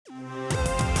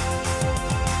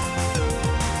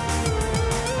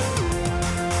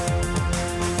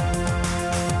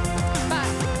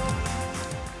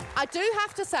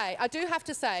I do have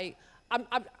to say,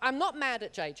 I'm not mad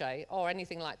at JJ or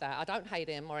anything like that. I don't hate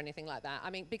him or anything like that. I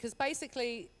mean, because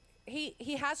basically,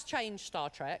 he has changed Star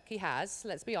Trek. He has,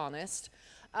 let's be honest.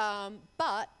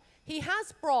 But he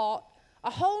has brought a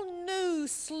whole new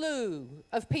slew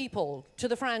of people to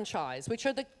the franchise, which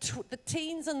are the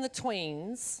teens and the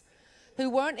tweens who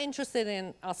weren't interested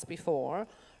in us before,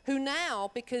 who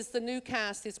now, because the new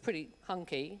cast is pretty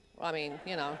hunky, I mean,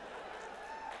 you know.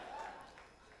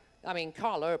 I mean,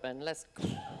 Carl Urban, let's...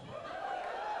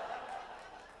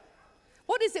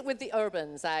 What is it with the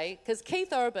Urbans, eh? Because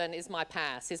Keith Urban is my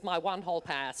pass, is my one whole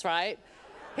pass, right?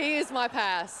 He is my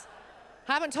pass.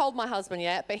 Haven't told my husband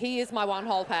yet, but he is my one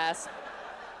whole pass.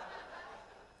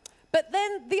 But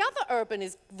then the other Urban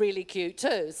is really cute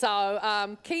too. So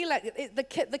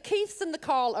the Keiths and the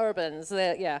Carl Urbans,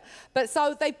 yeah. But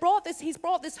so they brought this, he's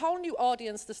brought this whole new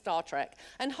audience to Star Trek.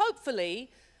 And hopefully,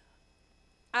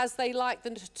 as they like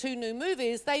the two new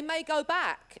movies, they may go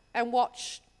back and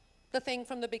watch the thing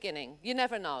from the beginning. You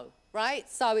never know, right?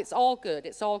 So it's all good.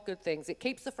 It's all good things. It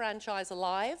keeps the franchise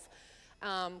alive,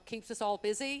 keeps us all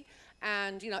busy.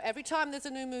 And, you know, every time there's a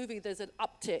new movie, there's an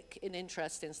uptick in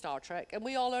interest in Star Trek, and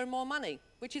we all earn more money,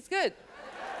 which is good.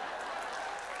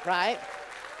 Right?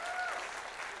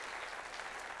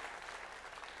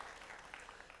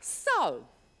 So,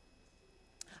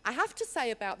 I have to say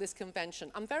about this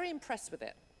convention, I'm very impressed with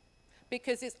it,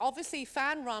 because it's obviously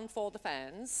fan-run for the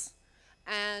fans,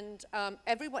 and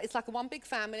everyone, it's like one big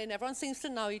family, and everyone seems to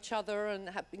know each other and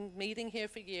have been meeting here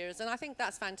for years, and I think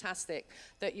that's fantastic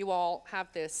that you all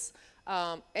have this.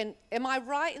 And am I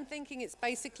right in thinking it's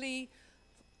basically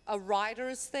a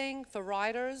writers thing for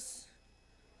writers?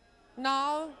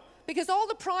 No? Because all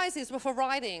the prizes were for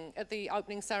writing at the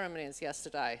opening ceremonies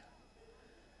yesterday.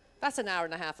 That's an hour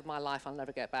and a half of my life I'll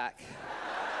never get back.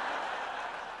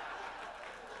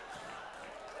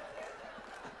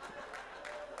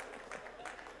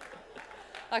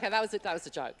 Okay, that was a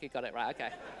joke. You got it right,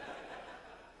 okay.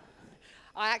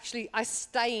 I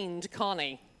stained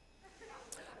Connie.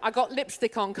 I got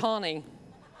lipstick on Connie.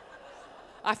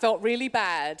 I felt really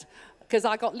bad because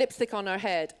I got lipstick on her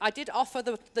head. I did offer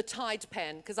the Tide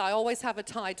pen, because I always have a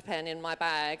Tide pen in my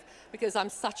bag because I'm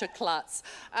such a klutz.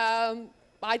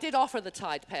 I did offer the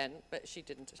Tide pen, but she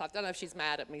didn't. I don't know if she's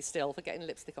mad at me still for getting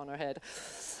lipstick on her head.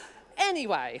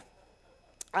 Anyway,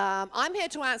 I'm here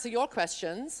to answer your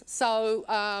questions. So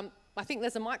I think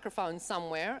there's a microphone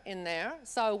somewhere in there.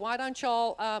 So why don't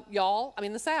y'all, I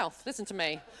mean the South, listen to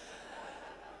me.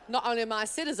 Not only am I a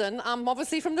citizen, I'm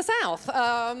obviously from the South.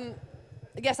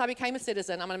 Yes, I became a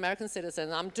citizen. I'm an American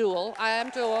citizen. I'm dual. I am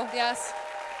dual, yes.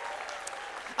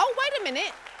 Oh, wait a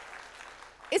minute.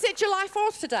 Is it July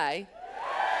 4th today?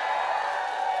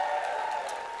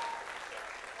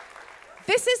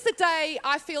 This is the day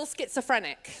I feel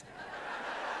schizophrenic.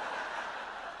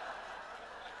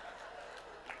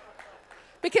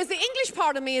 Because the English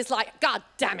part of me is like, God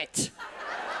damn it.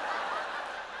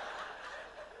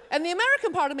 And the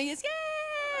American part of me is,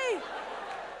 yay!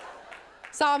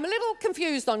 So I'm a little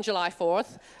confused on July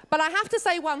 4th, but I have to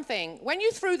say one thing. When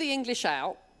you threw the English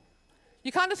out,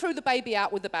 you kind of threw the baby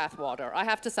out with the bathwater, I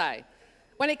have to say.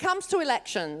 When it comes to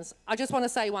elections, I just want to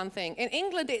say one thing. In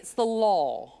England, it's the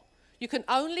law. You can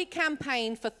only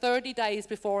campaign for 30 days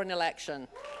before an election.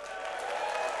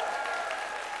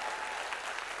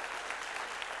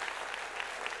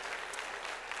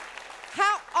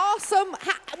 Awesome.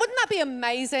 Wouldn't that be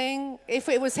amazing if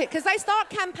it was hit? Because they start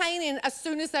campaigning as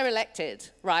soon as they're elected,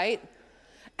 right?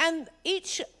 And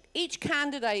each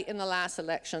candidate in the last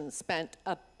election spent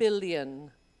 $1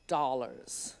 billion.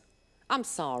 I'm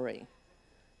sorry.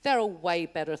 There are way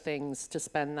better things to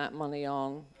spend that money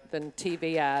on than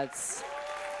TV ads.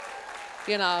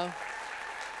 You know.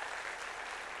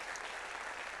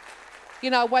 You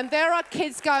know, when there are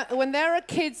kids going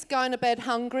to bed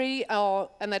hungry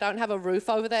and they don't have a roof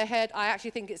over their head, I actually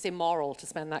think it's immoral to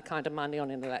spend that kind of money on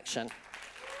an election.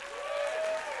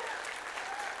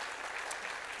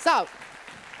 So,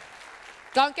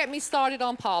 don't get me started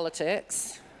on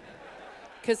politics,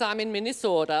 because I'm in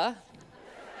Minnesota,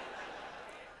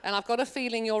 and I've got a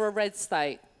feeling you're a red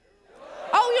state.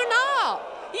 Oh, you're not?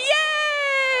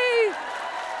 Yay!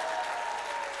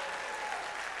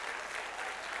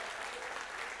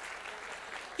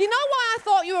 You know why I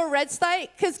thought you were a red state?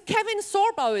 Because Kevin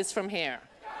Sorbo is from here.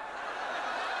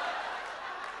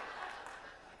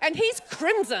 And he's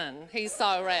crimson. He's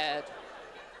so red.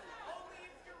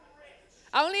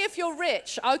 Only if you're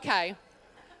rich. Okay.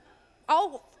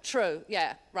 Oh, true.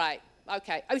 Yeah, right.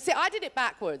 Okay. Oh, see, I did it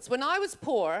backwards. When I was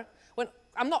poor,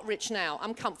 I'm not rich now.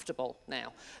 I'm comfortable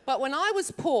now. But when I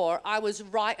was poor, I was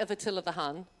right of Attila the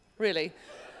Hun, really.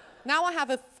 Now I have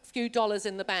a few dollars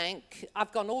in the bank.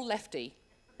 I've gone all lefty.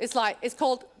 It's like, it's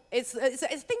called, I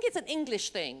think it's an English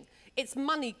thing. It's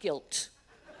money guilt.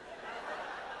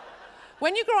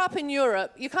 When you grow up in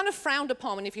Europe, you're kind of frowned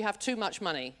upon if you have too much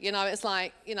money. You know, it's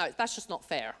like, you know, that's just not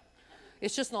fair.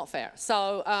 It's just not fair.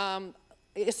 So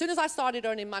as soon as I started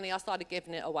earning money, I started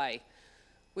giving it away,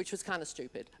 which was kind of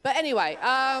stupid. But anyway,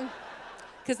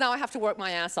 because now I have to work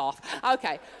my ass off.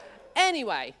 Okay.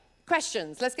 Anyway,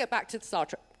 questions. Let's get back to Star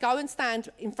Trek. Go and stand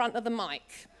in front of the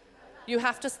mic. You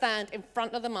have to stand in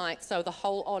front of the mic so the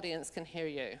whole audience can hear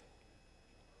you.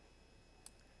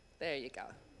 There you go.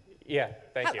 Yeah,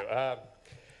 thank you.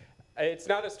 It's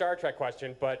not a Star Trek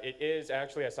question, but it is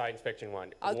actually a science fiction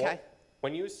one. Okay.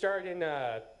 When you starred in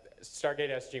Stargate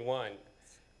SG-1,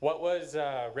 what was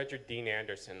Richard Dean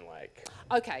Anderson like?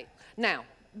 Okay, now,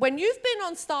 when you've been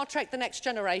on Star Trek The Next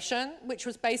Generation, which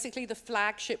was basically the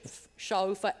flagship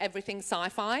show for everything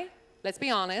sci-fi, let's be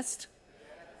honest,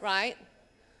 right?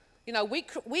 You know,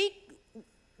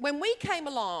 when we came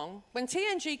along, when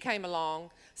TNG came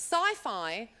along,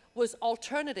 sci-fi was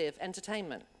alternative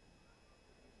entertainment,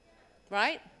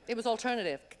 right? It was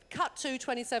alternative. Cut to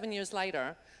 27 years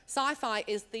later, sci-fi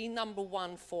is the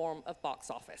 #1 form of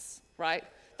box office, right?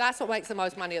 That's what makes the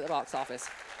most money at the box office.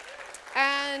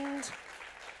 And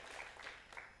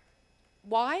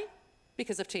why?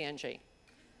 Because of TNG.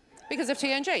 Because of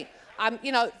TNG.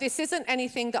 You know, this isn't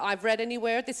anything that I've read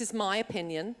anywhere. This is my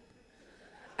opinion.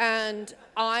 And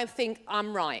I think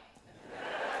I'm right.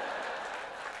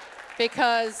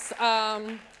 Because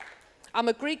I'm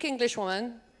a Greek English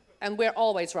woman, and we're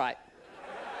always right.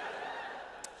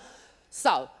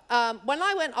 So when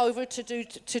I went over to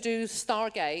do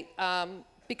Stargate,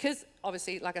 because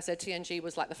obviously, like I said, TNG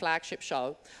was like the flagship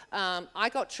show, I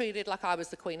got treated like I was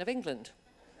the Queen of England.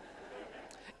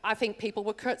 I think people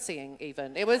were curtsying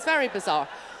even. It was very bizarre.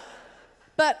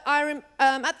 But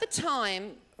at the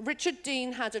time, Richard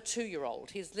Dean had a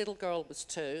 2-year-old. His little girl was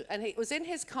 2, and it was in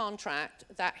his contract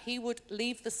that he would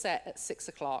leave the set at 6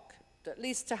 o'clock, at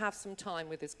least to have some time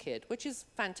with his kid, which is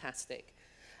fantastic.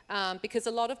 Because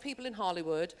a lot of people in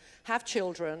Hollywood have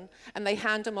children, and they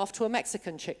hand them off to a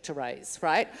Mexican chick to raise,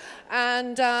 right?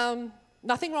 And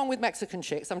nothing wrong with Mexican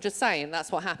chicks. I'm just saying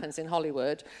that's what happens in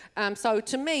Hollywood. So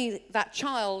to me, that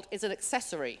child is an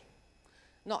accessory,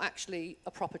 not actually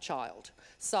a proper child.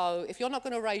 So if you're not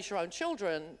going to raise your own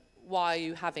children, why are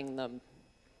you having them?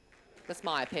 That's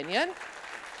my opinion.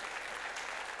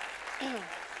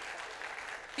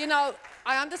 You know,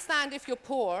 I understand if you're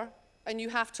poor and you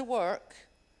have to work,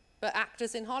 but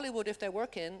actors in Hollywood, if they're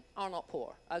working, are not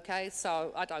poor, okay?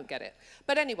 So I don't get it.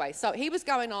 But anyway, so he was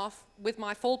going off with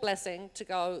my full blessing to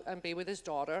go and be with his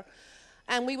daughter.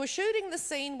 And we were shooting the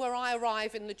scene where I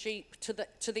arrive in the Jeep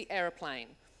to the airplane.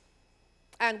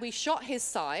 And we shot his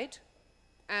side,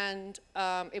 and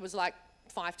it was like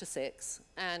 5 to 6,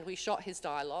 and we shot his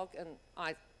dialogue, and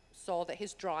I saw that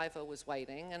his driver was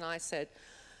waiting, and I said,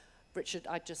 Richard,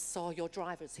 I just saw your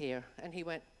driver's here. And he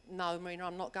went, no, Marina,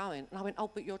 I'm not going. And I went,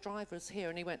 oh, but your driver's here.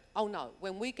 And he went, oh, no,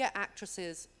 when we get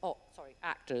actors,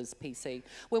 PC.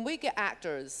 When we get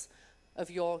actors of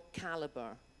your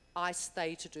caliber, I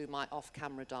stay to do my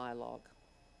off-camera dialogue.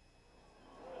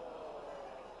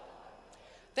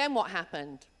 Then what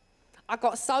happened? I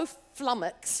got so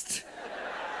flummoxed.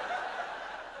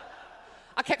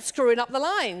 I kept screwing up the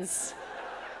lines.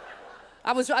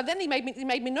 Then he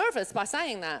made me nervous by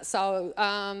saying that. So,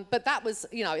 but that was,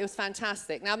 you know, it was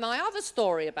fantastic. Now, my other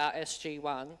story about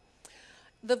SG-1,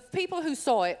 the people who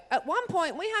saw it, at one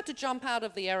point we had to jump out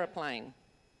of the airplane.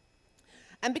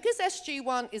 And because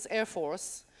SG-1 is Air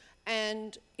Force,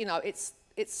 and, you know,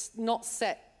 it's not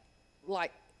set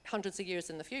like hundreds of years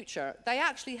in the future, they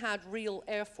actually had real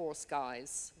Air Force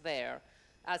guys there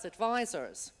as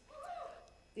advisors.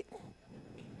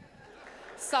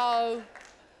 So,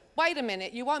 wait a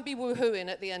minute, you won't be woohooing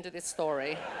at the end of this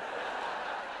story.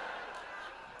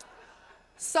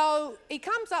 So he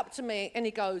comes up to me and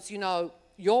he goes, you know,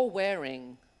 you're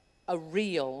wearing a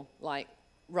real, like,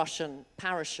 Russian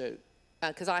parachute.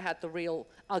 Because I had the real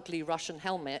ugly Russian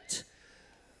helmet.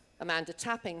 Amanda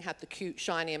Tapping had the cute,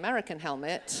 shiny American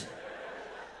helmet.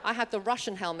 I had the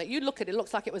Russian helmet. You look at it, it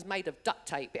looks like it was made of duct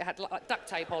tape. It had like duct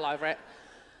tape all over it.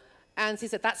 And he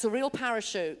said, that's a real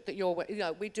parachute that you're, you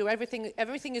know, we do everything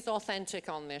is authentic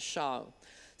on this show.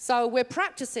 So we're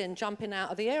practicing jumping out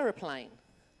of the airplane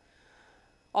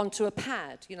onto a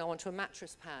pad, you know, onto a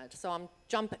mattress pad. So I'm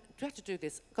jumping, do I have to do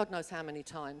this God knows how many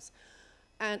times?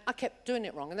 And I kept doing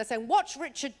it wrong. And they're saying, watch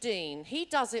Richard Dean, he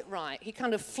does it right. He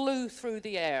kind of flew through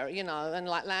the air, you know, and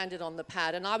like landed on the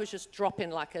pad. And I was just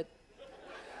dropping like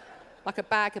a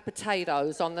bag of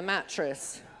potatoes on the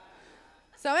mattress.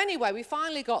 So anyway, we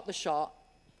finally got the shot.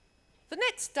 The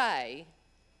next day,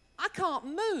 I can't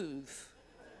move.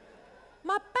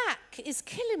 My back is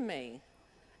killing me.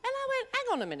 And I went, hang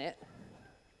on a minute.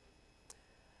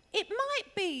 It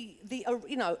might be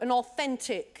an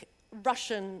authentic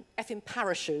Russian effing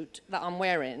parachute that I'm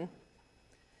wearing,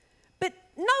 but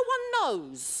no one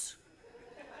knows.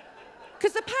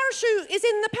 Because the parachute is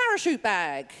in the parachute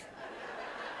bag.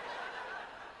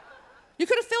 You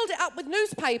could have filled it up with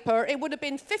newspaper, it would have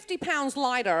been 50 pounds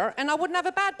lighter, and I wouldn't have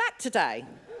a bad back today.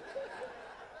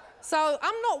 So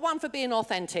I'm not one for being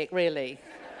authentic, really.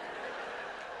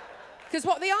 Because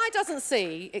what the eye doesn't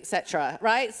see, etc.,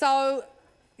 right? So,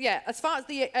 yeah, as far as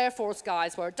the Air Force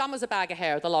guys were, dumb as a bag of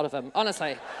hair, the lot of them,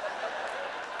 honestly.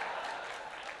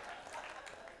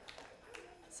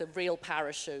 It's a real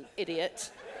parachute,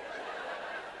 idiot.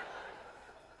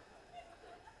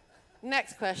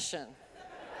 Next question.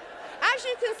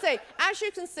 As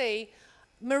you can see,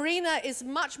 Marina is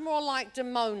much more like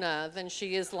Demona than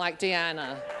she is like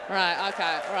Deanna. Right,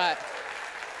 okay, right.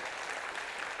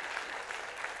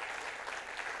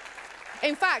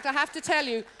 In fact, I have to tell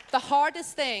you, the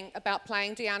hardest thing about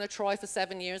playing Deanna Troi for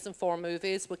 7 years and 4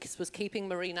 movies was keeping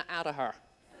Marina out of her.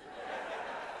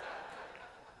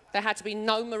 There had to be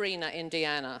no Marina in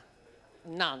Deanna.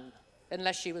 None.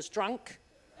 Unless she was drunk.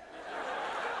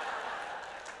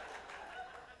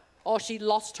 Or she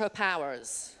lost her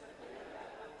powers.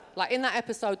 Like in that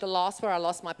episode, the last where I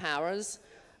lost my powers,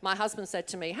 my husband said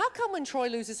to me, how come when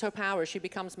Troi loses her powers, she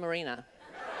becomes Marina?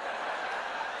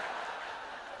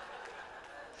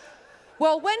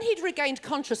 Well, when he'd regained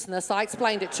consciousness, I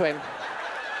explained it to him.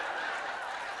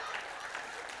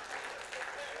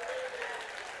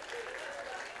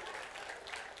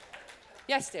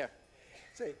 Yes, dear.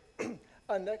 Say,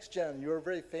 on Next Gen, you were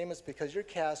very famous because your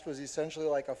cast was essentially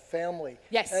like a family.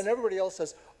 Yes. And everybody else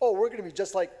says, oh, we're going to be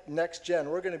just like Next Gen.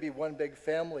 We're going to be one big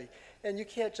family. And you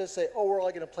can't just say, oh, we're all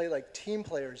going to play like team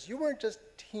players. You weren't just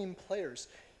team players.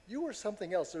 You were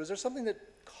something else. Was there something that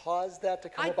caused that to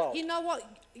come about? You know what?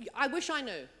 I wish I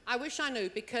knew. I wish I knew,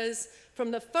 because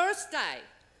from the first day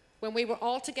when we were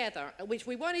all together, which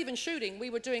we weren't even shooting, we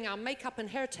were doing our makeup and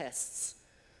hair tests.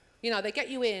 You know, they get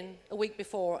you in a week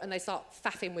before and they start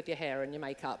faffing with your hair and your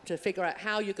makeup to figure out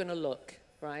how you're going to look,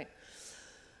 right?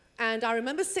 And I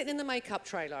remember sitting in the makeup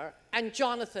trailer and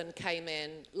Jonathan came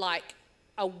in like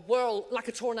a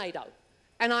tornado.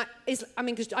 And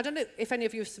because I don't know if any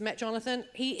of you have met Jonathan,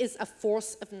 he is a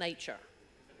force of nature.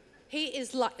 He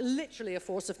is like literally a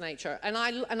force of nature. And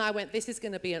I went, this is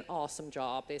going to be an awesome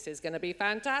job. This is going to be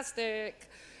fantastic.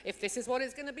 If this is what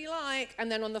it's going to be like.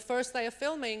 And then on the first day of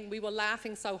filming, we were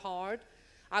laughing so hard,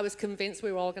 I was convinced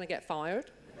we were all going to get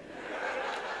fired.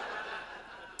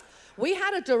 We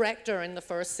had a director in the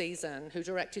first season who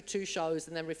directed 2 shows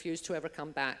and then refused to ever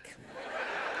come back.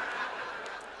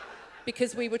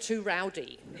 Because we were too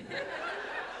rowdy.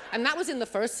 And that was in the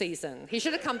first season. He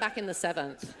should have come back in the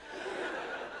 7th.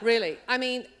 Really. I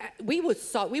mean, we were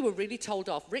really told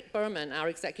off. Rick Berman, our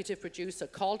executive producer,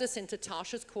 called us into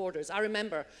Tasha's quarters. I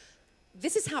remember,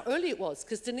 this is how early it was,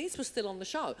 because Denise was still on the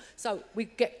show. So we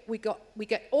get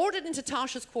ordered into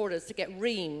Tasha's quarters to get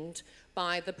reamed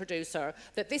by the producer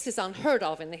that this is unheard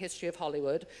of in the history of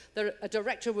Hollywood, that a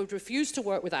director would refuse to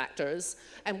work with actors,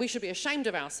 and we should be ashamed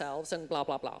of ourselves, and blah,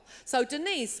 blah, blah. So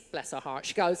Denise, bless her heart,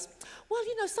 she goes, well,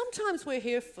 you know, sometimes we're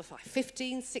here for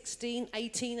 15, 16,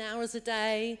 18 hours a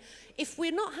day. If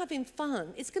we're not having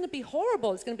fun, it's going to be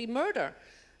horrible. It's going to be murder.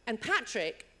 And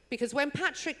Patrick, because when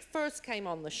Patrick first came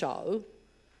on the show,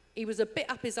 he was a bit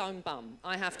up his own bum,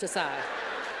 I have to say.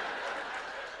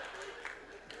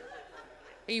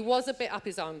 He was a bit up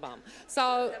his own bum.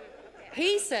 So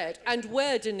he said, and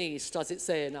where, Denise, does it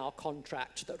say in our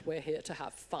contract that we're here to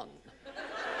have fun?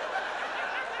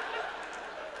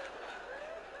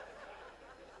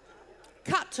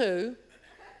 Cut to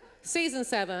season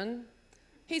 7.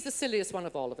 He's the silliest one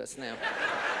of all of us now.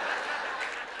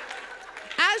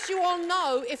 As you all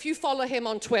know, if you follow him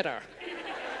on Twitter.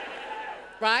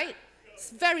 Right?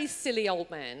 It's a very silly old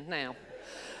man now.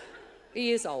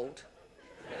 He is old.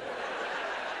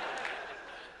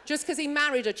 Just because he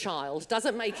married a child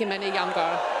doesn't make him any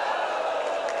younger.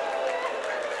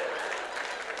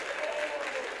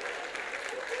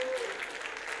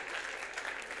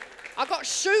 I got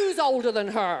shoes older than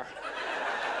her.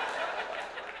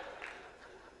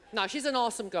 No, she's an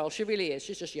awesome girl. She really is.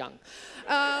 She's just young.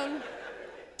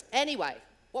 Anyway,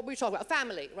 what were we talking about?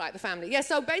 Family, right, the family. Yeah,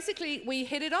 so basically we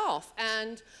hit it off,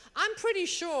 and I'm pretty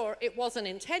sure it wasn't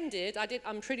intended.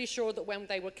 I'm pretty sure that when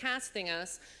they were casting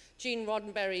us, Gene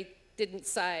Roddenberry didn't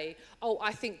say, oh,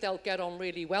 I think they'll get on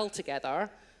really well together.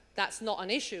 That's not an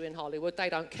issue in Hollywood. They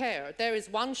don't care. There is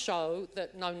one show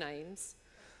that no names.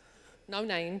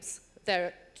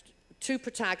 They're two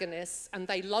protagonists, and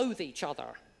they loathe each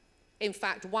other. In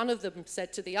fact, one of them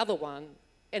said to the other one,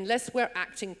 unless we're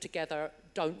acting together,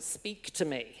 don't speak to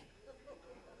me.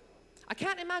 I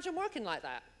can't imagine working like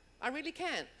that. I really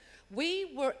can't.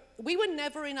 We were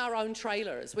never in our own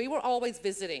trailers. We were always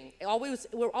visiting.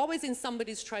 We're always in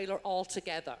somebody's trailer all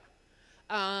together.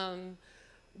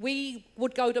 We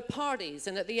would go to parties,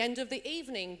 and at the end of the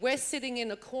evening, we're sitting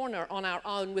in a corner on our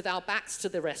own with our backs to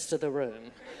the rest of the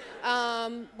room.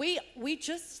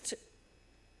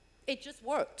 It just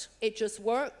worked. It just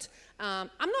worked. I'm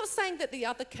not saying that the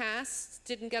other casts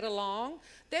didn't get along.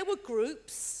 There were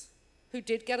groups who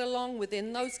did get along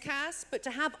within those casts, but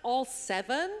to have all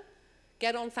 7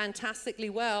 get on fantastically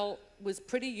well was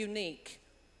pretty unique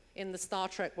in the Star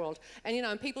Trek world. And you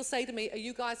know, and people say to me, are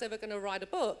you guys ever going to write a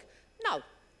book? No.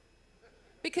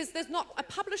 Because there's not a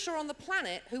publisher on the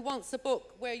planet who wants a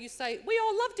book where you say, we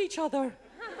all loved each other.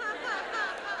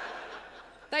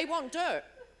 They want dirt.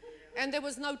 And there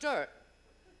was no dirt.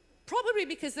 Probably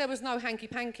because there was no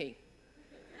hanky-panky,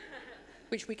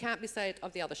 which we can't be said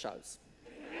of the other shows.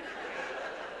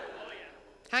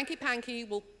 Hanky-panky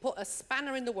will put a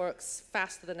spanner in the works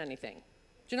faster than anything.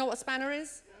 Do you know what a spanner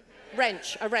is?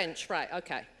 Wrench, a wrench, right,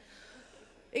 okay.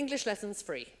 English lessons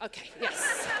free, okay,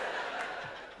 yes.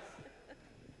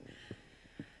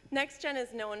 Next Gen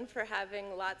is known for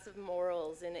having lots of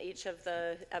morals in each of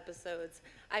the episodes.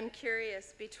 I'm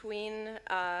curious, between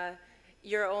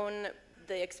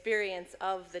the experience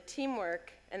of the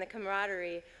teamwork and the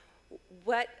camaraderie,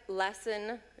 what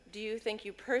lesson do you think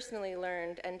you personally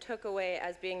learned and took away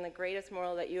as being the greatest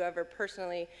moral that you ever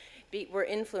personally were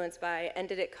influenced by? And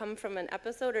did it come from an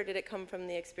episode, or did it come from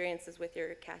the experiences with your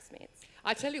castmates?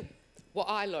 I tell you what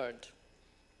I learned.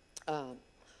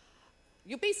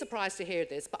 You'll be surprised to hear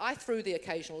this, but I threw the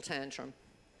occasional tantrum.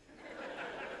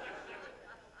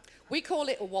 We call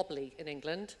it a wobbly in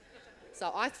England.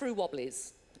 So I threw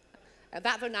wobblies. And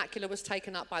that vernacular was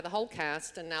taken up by the whole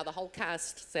cast, and now the whole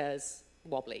cast says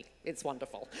wobbly. It's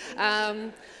wonderful.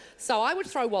 So I would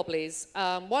throw wobblies.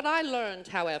 What I learned,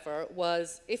 however,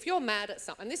 was if you're mad at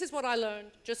something, and this is what I learned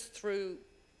just through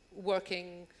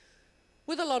working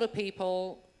with a lot of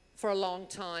people for a long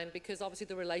time, because obviously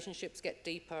the relationships get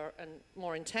deeper and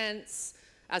more intense,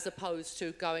 as opposed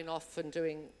to going off and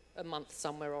doing a month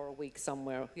somewhere or a week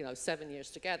somewhere, you know, 7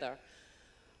 years together.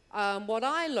 What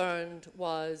I learned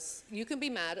was you can be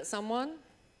mad at someone,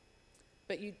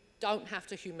 but you don't have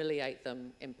to humiliate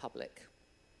them in public.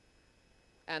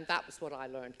 And that was what I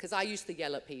learned, because I used to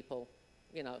yell at people,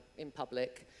 you know, in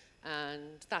public,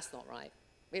 and that's not right.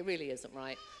 It really isn't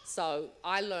right. So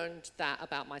I learned that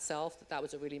about myself, that that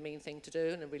was a really mean thing to do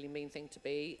and a really mean thing to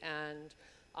be, and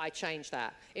I changed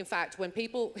that. In fact, when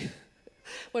people,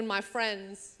 when my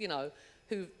friends, you know,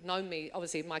 who've known me,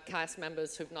 obviously my cast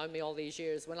members who've known me all these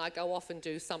years, when I go off and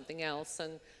do something else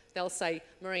and they'll say,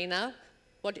 Marina,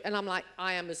 what? And I'm like,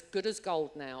 I am as good as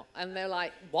gold now. And they're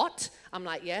like, what? I'm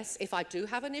like, yes, if I do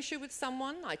have an issue with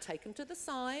someone, I take them to the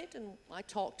side and I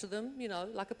talk to them, you know,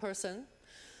 like a person.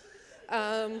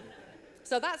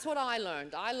 So that's what I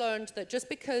learned. I learned that just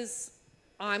because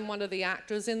I'm one of the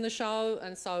actors in the show,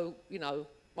 and so, you know,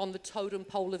 on the totem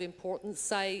pole of importance,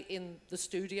 say, in the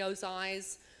studio's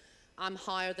eyes, I'm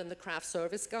higher than the craft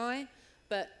service guy.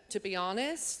 But to be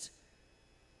honest,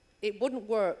 it wouldn't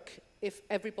work if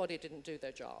everybody didn't do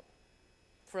their job.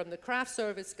 From the craft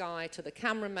service guy to the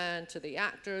cameraman, to the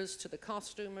actors, to the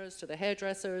costumers, to the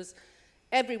hairdressers,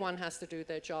 everyone has to do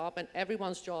their job, and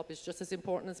everyone's job is just as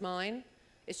important as mine.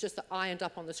 It's just that I end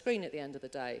up on the screen at the end of the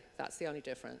day. That's the only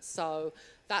difference. So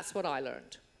that's what I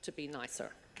learned, to be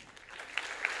nicer.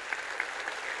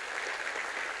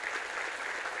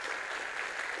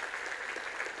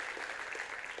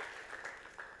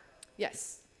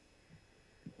 Yes.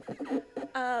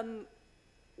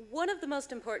 One of the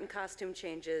most important costume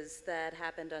changes that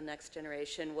happened on Next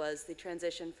Generation was the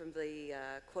transition from the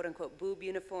quote-unquote boob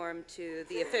uniform to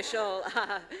the official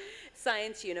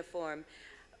science uniform.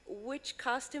 Which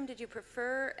costume did you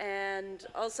prefer, and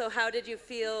also how did you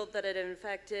feel that it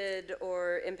affected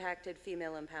or impacted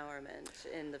female empowerment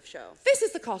in the show? This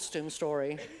is the costume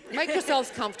story. Make yourselves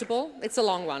comfortable. It's a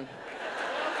long one.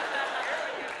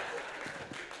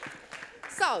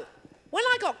 So, when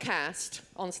I got cast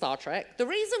on Star Trek, the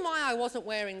reason why I wasn't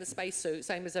wearing the spacesuit,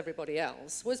 same as everybody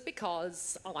else, was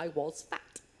because I was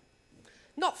fat.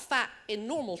 Not fat in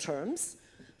normal terms,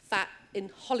 fat in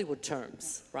Hollywood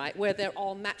terms, right? Where they're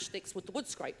all matchsticks with the wood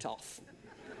scraped off.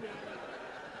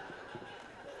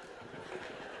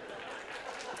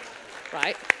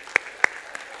 Right?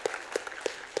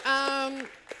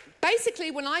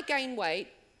 basically, when I gain weight,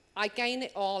 I gain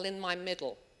it all in my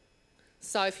middle.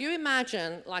 So if you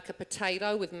imagine like a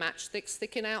potato with matchsticks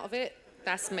sticking out of it,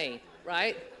 that's me,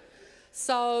 right?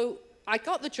 So I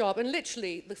got the job, and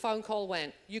literally the phone call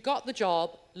went, you got the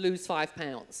job, lose 5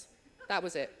 pounds. That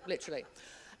was it, literally.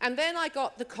 And then I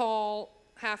got the call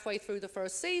halfway through the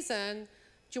first season,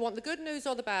 do you want the good news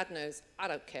or the bad news? I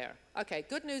don't care. Okay,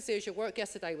 good news is your work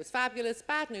yesterday was fabulous.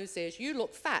 Bad news is you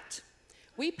look fat.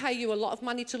 We pay you a lot of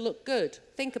money to look good.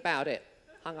 Think about it.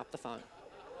 Hung up the phone.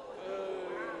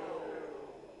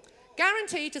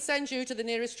 Guaranteed to send you to the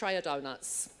nearest tray of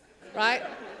donuts, right?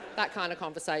 That kind of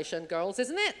conversation, girls,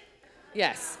 isn't it?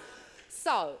 Yes.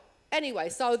 So, anyway,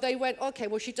 so they went, okay,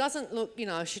 well, she doesn't look, you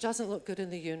know, she doesn't look good in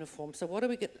the uniform, so what do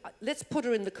we get? Let's put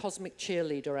her in the cosmic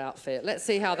cheerleader outfit. Let's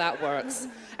see how that works.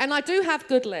 And I do have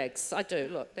good legs. I do.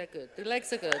 Look, they're good. The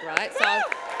legs are good, right?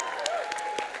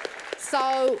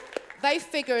 So they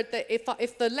figured that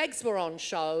if the legs were on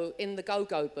show in the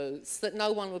go-go boots, that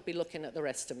no one would be looking at the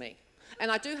rest of me.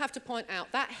 And I do have to point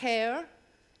out, that hair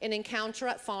in Encounter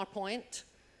at Farpoint,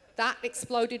 that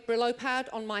exploded Brillo pad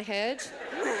on my head,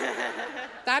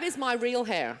 that is my real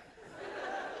hair.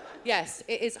 Yes,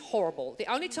 it is horrible. The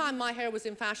only time my hair was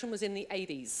in fashion was in the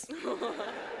 80s.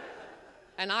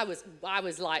 And I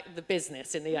was like the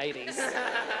business in the 80s.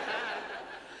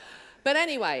 But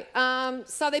anyway,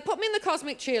 so they put me in the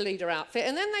cosmic cheerleader outfit,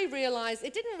 and then they realized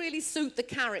it didn't really suit the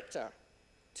character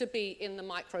to be in the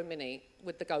micro mini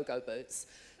with the go-go boots.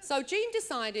 So Jean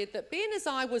decided that being as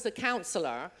I was a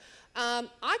counselor,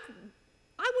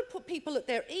 I would put people at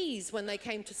their ease when they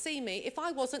came to see me if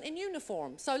I wasn't in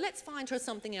uniform. So let's find her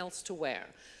something else to wear.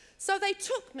 So they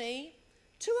took me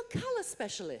to a colour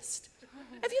specialist.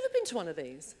 Have you ever been to one of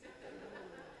these?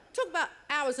 Talk about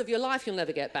hours of your life you'll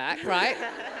never get back, right?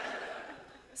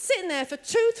 Sitting there for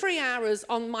 2-3 hours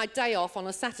on my day off on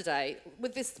a Saturday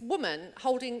with this woman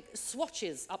holding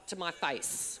swatches up to my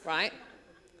face, right?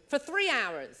 For 3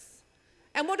 hours.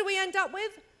 And what do we end up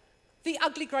with? The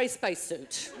ugly grey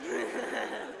spacesuit.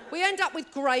 We end up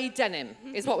with grey denim,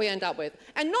 is what we end up with.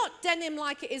 And not denim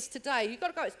like it is today. You've got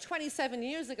to go, it's 27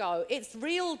 years ago. It's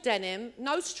real denim,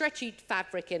 no stretchy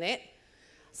fabric in it.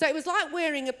 So it was like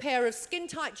wearing a pair of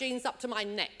skin-tight jeans up to my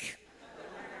neck,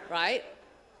 right?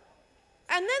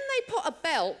 And then they put a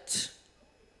belt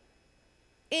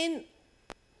in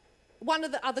one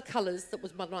of the other colours that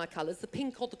was one of my colours, the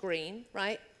pink or the green,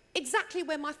 right? Exactly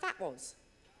where my fat was.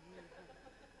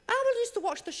 I would used to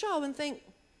watch the show and think,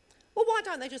 well, why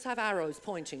don't they just have arrows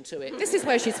pointing to it? This is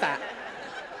where she's fat.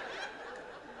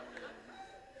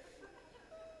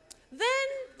 Then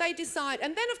they decide,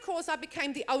 and then of course I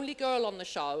became the only girl on the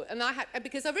show, and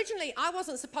because originally I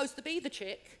wasn't supposed to be the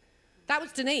chick. That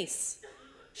was Denise.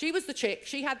 She was the chick,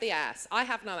 she had the ass. I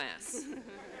have no ass.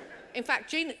 In fact,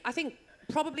 Jean, I think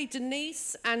probably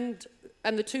Denise and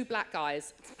the two black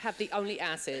guys have the only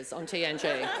asses on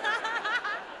TNG.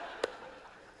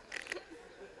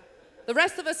 The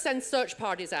rest of us send search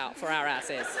parties out for our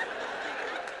asses.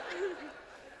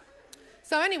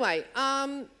 So anyway,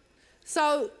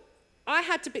 so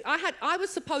I was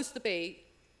supposed to be,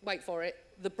 wait for it,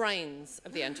 the brains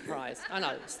of the Enterprise. I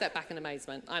know, step back in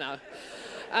amazement, I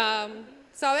know.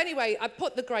 So anyway, I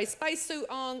put the grey spacesuit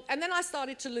on, and then I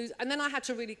started to lose, and then I had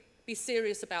to really be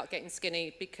serious about getting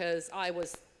skinny because I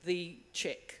was the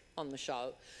chick on the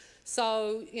show.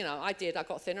 So, you know, I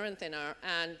got thinner and thinner,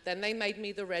 and then they made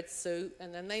me the red suit,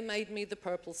 and then they made me the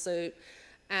purple suit,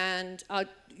 and I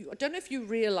don't know if you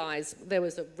realize there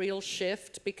was a real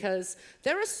shift, because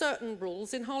there are certain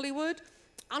rules in Hollywood,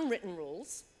 unwritten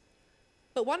rules,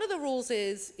 but one of the rules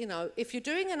is, you know, if you're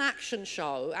doing an action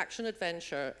show, action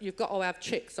adventure, you've got to have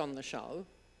chicks on the show,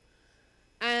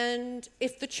 and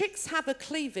if the chicks have a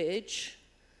cleavage,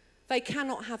 they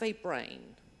cannot have a brain.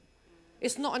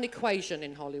 It's not an equation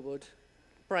in Hollywood.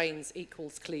 Brains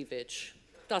equals cleavage.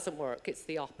 Doesn't work. It's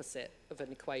the opposite of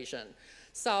an equation.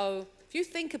 So if you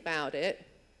think about it,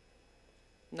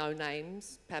 no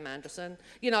names, Pam Anderson,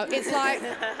 you know, it's like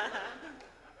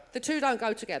the two don't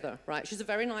go together, right? She's a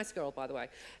very nice girl, by the way.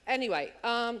 Anyway,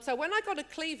 so when I got a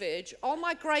cleavage, all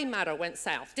my grey matter went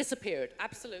south, disappeared,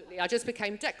 absolutely. I just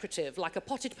became decorative, like a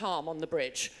potted palm on the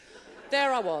bridge.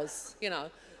 There I was, you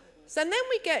know. So and then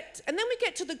we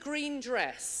get to the green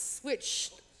dress,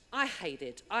 which I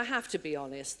hated. I have to be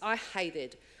honest, I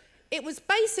hated. It was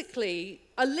basically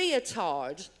a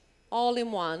leotard, all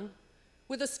in one,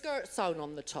 with a skirt sewn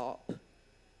on the top,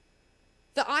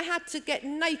 that I had to get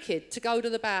naked to go to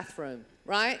the bathroom,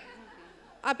 right?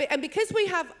 And because we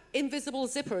have invisible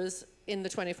zippers in the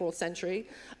 24th century,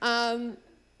 I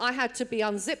I had to be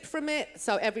unzipped from it,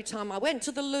 so every time I went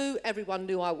to the loo, everyone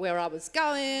knew where I was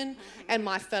going, and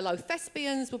my fellow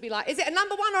thespians would be like, is it a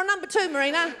number 1 or a number 2,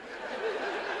 Marina?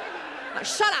 Like,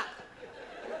 shut up.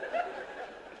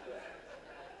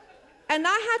 And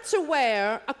I had to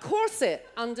wear a corset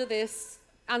under this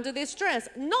dress,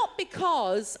 not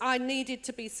because I needed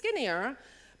to be skinnier,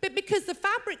 but because the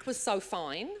fabric was so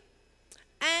fine.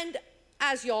 And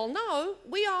as you all know,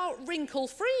 we are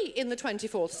wrinkle-free in the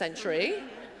 24th century,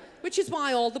 which is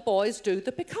why all the boys do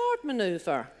the Picard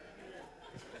maneuver.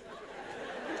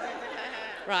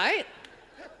 Right?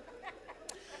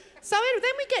 So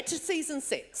then we get to season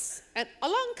 6, and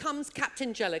along comes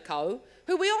Captain Jellicoe,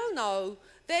 who we all know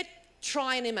they're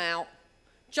trying him out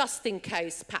just in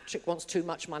case Patrick wants too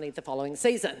much money the following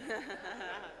season.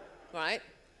 Right?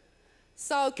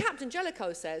 So Captain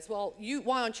Jellicoe says, well,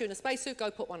 why aren't you in a spacesuit?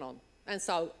 Go put one on. And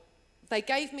so they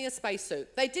gave me a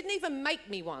spacesuit. They didn't even make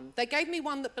me one. They gave me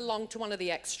one that belonged to one of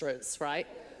the extras, right?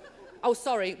 Oh,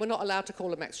 sorry, we're not allowed to call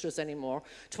them extras anymore.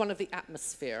 To one of the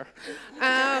atmosphere.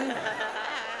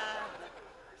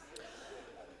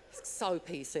 So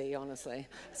PC, honestly.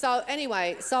 So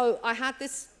anyway, so I had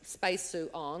this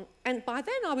spacesuit on, and by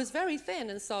then I was very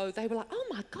thin, and so they were like, oh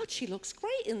my God, she looks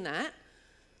great in that.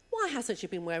 Why hasn't she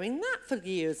been wearing that for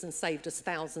years and saved us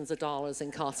thousands of dollars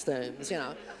in costumes, you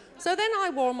know? So then I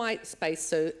wore my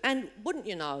spacesuit, and wouldn't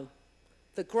you know,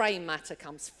 the grey matter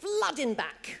comes flooding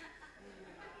back.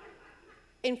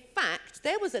 In fact,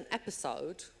 there was an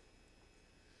episode,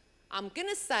 I'm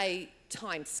gonna say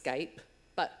Timescape,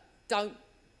 but don't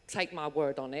take my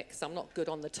word on it, because I'm not good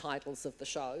on the titles of the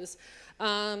shows.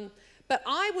 But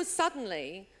I was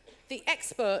suddenly the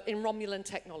expert in Romulan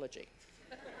technology.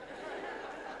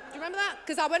 Do you remember that?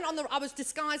 Because I was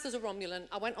disguised as a Romulan.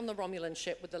 I went on the Romulan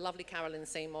ship with the lovely Carolyn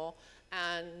Seymour,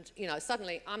 and you know,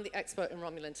 suddenly I'm the expert in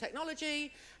Romulan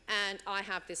technology, and I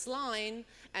have this line,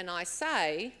 and I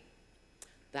say,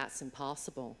 that's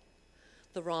impossible.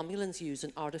 The Romulans use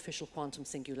an artificial quantum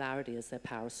singularity as their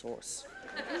power source.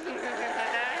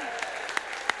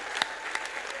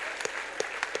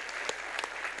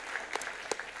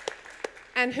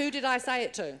 And who did I say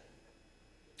it to?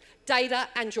 Data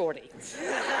and Geordie.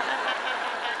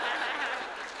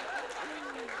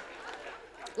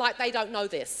 Like they don't know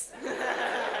this.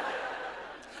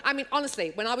 I mean,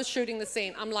 honestly, when I was shooting the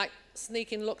scene, I'm like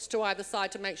sneaking looks to either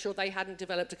side to make sure they hadn't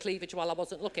developed a cleavage while I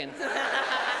wasn't looking.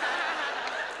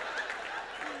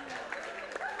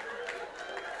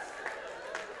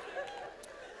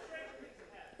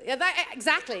 Yeah,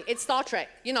 exactly. It's Star Trek.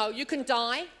 You know, you can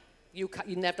die. You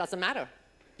never, doesn't matter.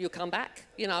 You come back,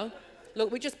 you know. Look,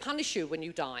 we just punish you when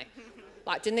you die.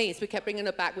 Like Denise, we kept bringing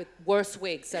her back with worse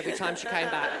wigs every time she came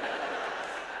back.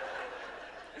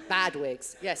 Bad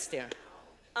wigs. Yes, dear.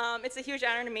 It's a huge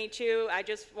honor to meet you. I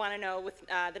just want to know, with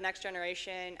the next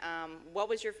generation, what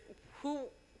was your, who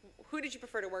did you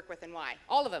prefer to work with and why?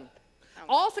 All of them. Oh.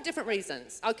 All for different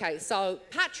reasons. Okay, so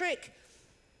Patrick,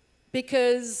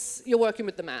 because you're working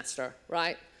with the master,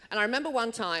 right? And I remember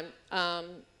one time,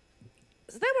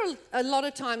 so there were a lot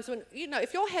of times when, you know,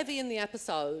 if you're heavy in the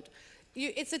episode,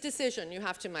 it's a decision you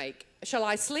have to make. Shall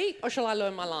I sleep or shall I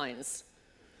learn my lines?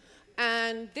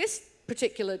 And this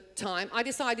particular time, I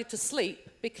decided to sleep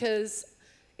because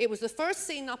it was the first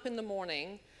scene up in the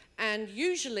morning, and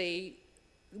usually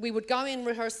we would go in,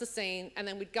 rehearse the scene, and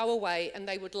then we'd go away and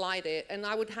they would light it, and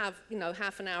I would have, you know,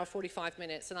 half an hour, 45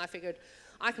 minutes, and I figured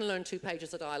I can learn 2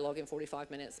 pages of dialogue in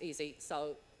 45 minutes, easy,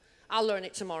 so I'll learn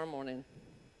it tomorrow morning.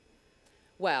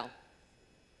 Well,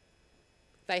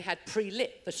 they had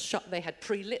pre-lit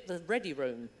the ready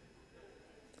room.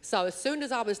 So as soon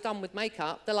as I was done with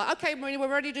makeup, they're like, okay, Marina, we're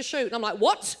ready to shoot. And I'm like,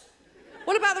 what?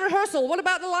 What about the rehearsal? What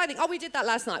about the lighting? Oh, we did that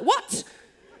last night. What?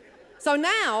 So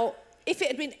now, if it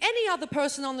had been any other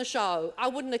person on the show, I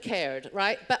wouldn't have cared,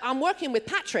 right? But I'm working with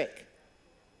Patrick.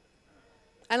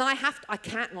 And I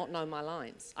can't not know my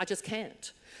lines. I just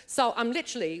can't. So I'm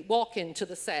literally walking to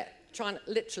the set, trying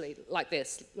literally like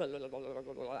this.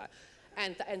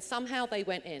 And somehow they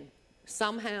went in.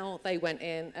 Somehow they went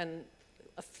in, and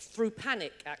through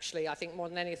panic, actually, I think more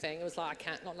than anything. It was like, I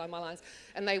can't not know my lines.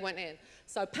 And they went in.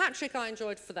 So Patrick I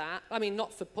enjoyed for that. I mean,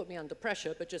 not for put me under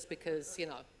pressure, but just because, you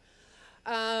know.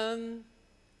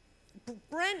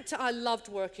 Brent I loved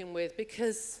working with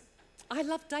because I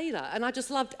loved Data, and I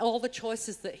just loved all the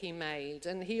choices that he made.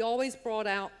 And he always brought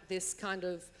out this kind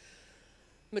of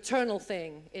maternal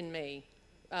thing in me,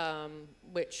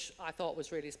 which I thought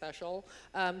was really special.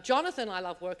 Jonathan I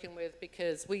love working with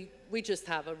because we just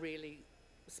have a really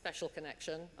special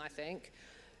connection, I think.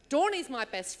 Dorney's my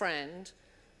best friend.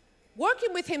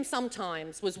 Working with him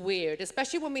sometimes was weird,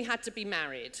 especially when we had to be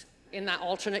married. in that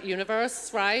alternate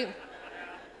universe, right?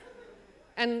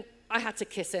 And I had to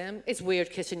kiss him. It's weird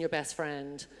kissing your best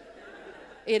friend.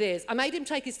 It is. I made him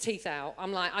take his teeth out.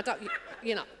 I'm like, I don't,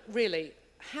 you know, really,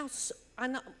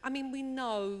 I mean, we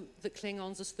know that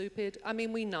Klingons are stupid. I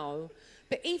mean, we know.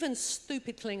 But even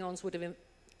stupid Klingons would have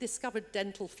discovered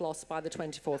dental floss by the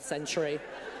 24th century.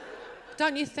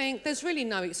 Don't you think? There's really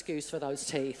no excuse for those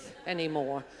teeth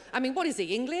anymore. I mean, what is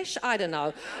he, English? I don't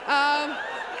know.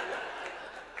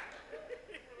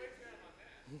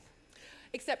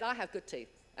 Except I have good teeth.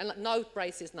 And no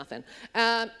braces, nothing.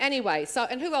 Anyway, so,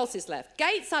 and who else is left?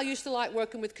 Gates I used to like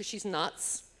working with because she's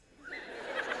nuts.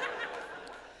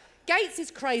 Gates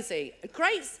is crazy.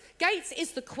 Gates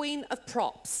is the queen of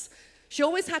props. She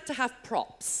always had to have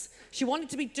props. She wanted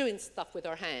to be doing stuff with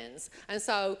her hands. And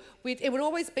so it would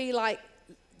always be like,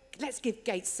 let's give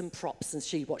Gates some props and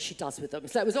see what she does with them.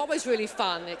 So it was always really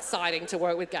fun, exciting to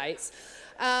work with Gates.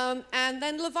 And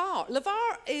then LeVar.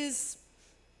 LeVar is...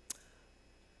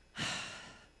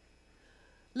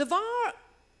 LeVar,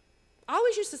 I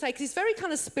always used to say, because he's very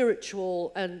kind of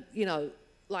spiritual and, you know,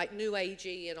 like new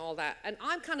agey and all that. And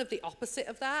I'm kind of the opposite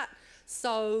of that.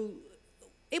 So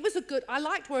it was I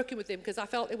liked working with him because I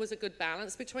felt it was a good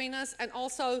balance between us. And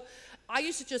also, I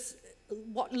used to just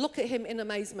look at him in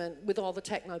amazement with all the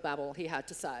techno-babble he had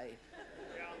to say.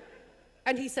 Yeah.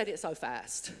 And he said it so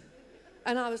fast.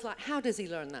 And I was like, how does he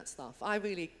learn that stuff? I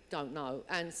really don't know,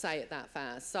 and say it that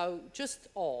fast. So just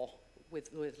awe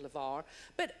with LeVar.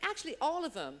 But actually, all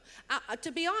of them,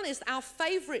 to be honest, our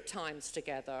favorite times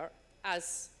together,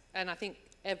 and I think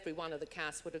every one of the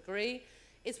cast would agree,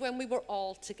 is when we were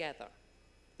all together.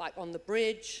 Like on the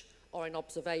bridge or in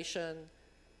observation.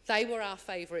 They were our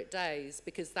favorite days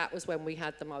because that was when we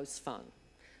had the most fun,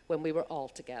 when we were all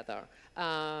together.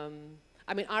 I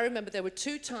mean, I remember there were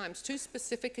two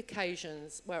specific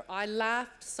occasions where I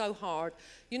laughed so hard.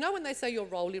 You know when they say you're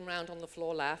rolling around on the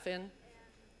floor laughing?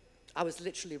 I was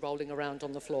literally rolling around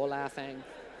on the floor laughing.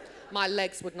 My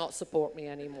legs would not support me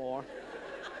anymore.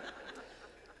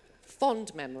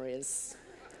 Fond memories.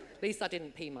 At least I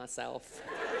didn't pee myself.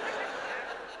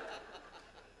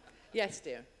 Yes,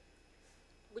 dear.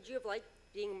 Would you have liked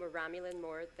being a Romulan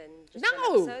more than just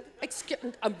No! one episode?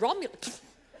 Excuse a Romulan.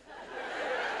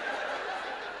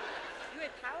 You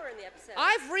had power in the episode.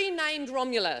 I've renamed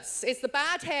Romulus. It's the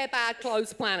bad hair, bad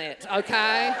clothes planet,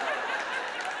 okay?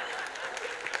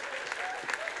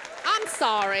 I'm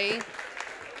sorry.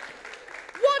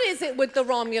 What is it with the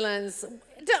Romulans?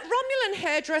 Do Romulan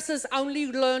hairdressers only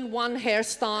learn one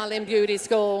hairstyle in beauty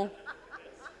school?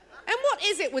 And what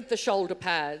is it with the shoulder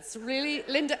pads? Really?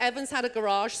 Linda Evans had a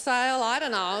garage sale? I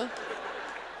don't know.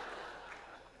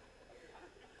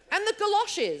 And the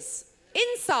galoshes,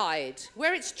 inside,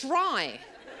 where it's dry.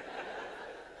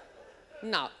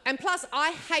 No. And plus,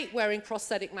 I hate wearing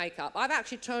prosthetic makeup. I've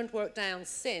actually turned work down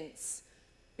since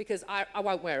because I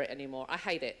won't wear it anymore. I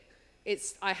hate it.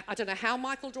 I don't know how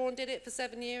Michael Dorn did it for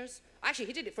 7 years. Actually,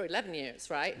 he did it for 11 years,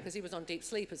 right? Because he was on deep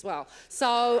sleep as well.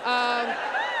 So,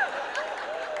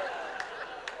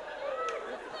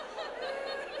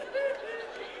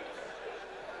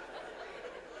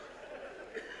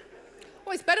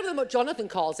 well, it's better than what Jonathan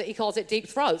calls it. He calls it deep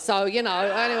throat. So, you know,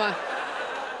 anyway.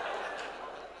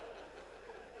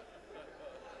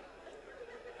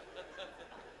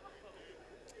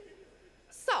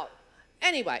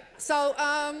 Anyway, so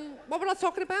what was I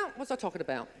talking about? What was I talking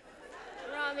about?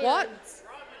 Romulans. What?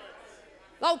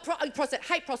 Oh,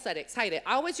 hate prosthetics, hate it.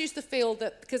 I always used to feel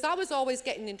that, because I was always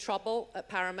getting in trouble at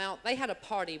Paramount. They had a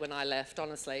party when I left,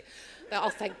 honestly. Oh,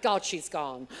 thank God she's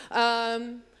gone.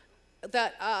 I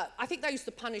think they used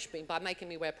to punish me by making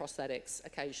me wear prosthetics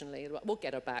occasionally. We'll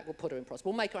get her back, we'll put her in prosthetics.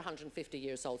 We'll make her 150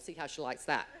 years old, see how she likes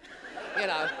that, you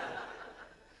know.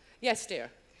 Yes, dear.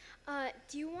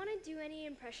 Do you want to do any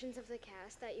impressions of the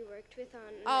cast that you worked with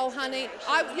on? Oh, honey,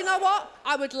 you know what?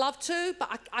 I would love to,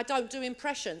 but I don't do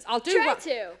impressions. I'll do. Try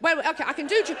to. Wait, okay, I can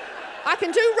do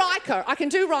Riker. I can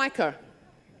do Riker.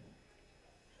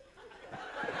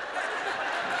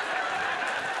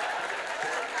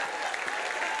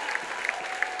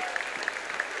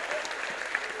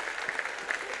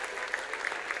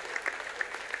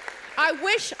 I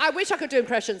wish I could do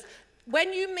impressions.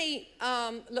 When you meet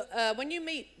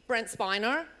Brent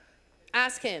Spiner,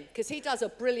 ask him, because he does a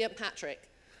brilliant Patrick.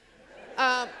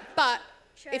 But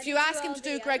if you ask him to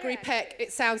do Gregory Peck,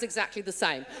 it sounds exactly the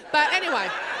same. But anyway.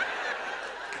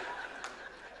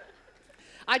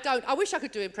 I wish I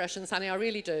could do impressions, honey, I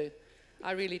really do.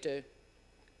 I really do.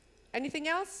 Anything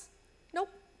else? Nope.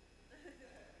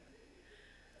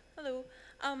 Hello.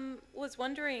 Was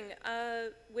wondering,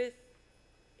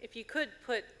 if you could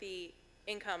put the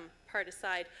income part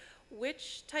aside,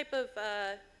 which type of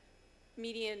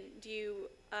medium do you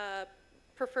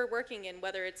prefer working in,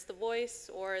 whether it's the voice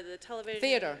or the television?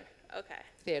 Theater. Okay.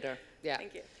 Theater, yeah.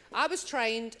 Thank you. I was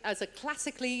trained as a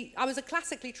classically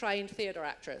trained theater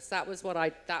actress. That was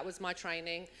my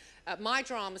training. At my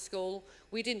drama school,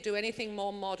 we didn't do anything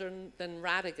more modern than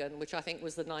Radigan, which I think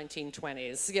was the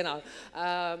 1920s, you know.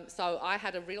 So I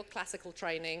had a real classical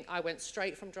training. I went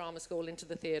straight from drama school into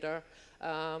the theater,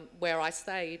 where I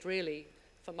stayed, really,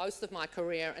 for most of my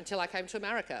career until I came to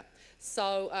America.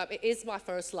 So it is my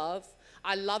first love.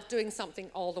 I love doing something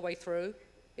all the way through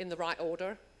in the right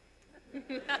order.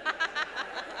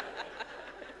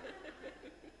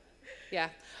 Yeah,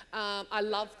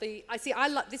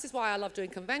 this is why I love doing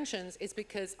conventions, is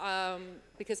because I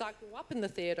grew up in the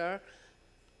theater.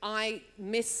 I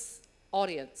miss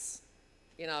audience,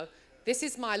 you know. This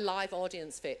is my live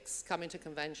audience fix, coming to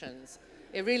conventions.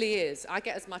 It really is. I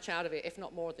get as much out of it, if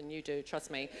not more than you do,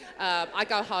 trust me. I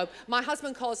go home. My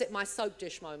husband calls it my soap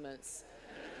dish moments.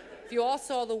 If you all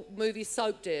saw the movie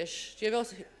Soap Dish, do you ever,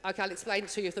 okay, I'll explain it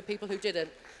to you for people who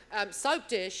didn't. Soap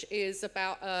Dish is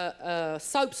about a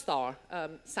soap star,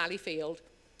 Sally Field,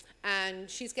 and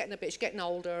she's getting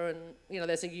older, and you know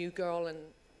there's a you girl, and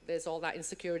there's all that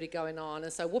insecurity going on,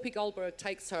 and so Whoopi Goldberg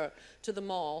takes her to the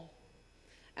mall,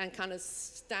 and kind of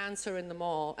stands her in the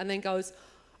mall, and then goes,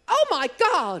 "Oh my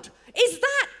God, is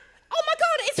that? Oh my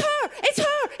God, it's her! It's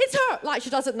her! It's her!" Like she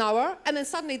doesn't know her, and then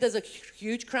suddenly there's a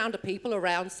huge crowd of people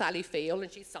around Sally Field,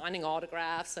 and she's signing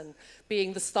autographs and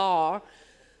being the star.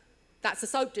 That's a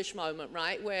soap dish moment,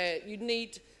 right? Where you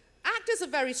need, actors are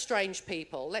very strange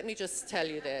people. Let me just tell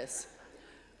you this.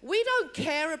 We don't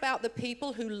care about the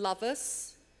people who love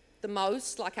us the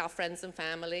most, like our friends and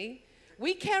family.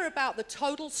 We care about the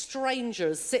total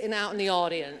strangers sitting out in the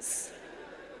audience.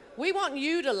 We want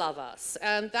you to love us.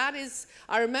 And that is,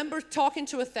 I remember talking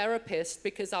to a therapist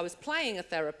because I was playing a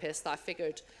therapist. I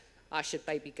figured I should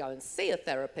maybe go and see a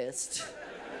therapist.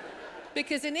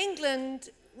 Because in England,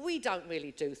 we don't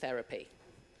really do therapy.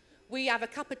 We have a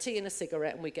cup of tea and a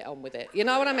cigarette and we get on with it. You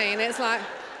know what I mean? It's like,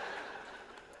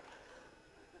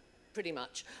 pretty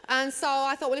much. And so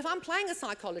I thought, well, if I'm playing a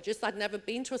psychologist, I'd never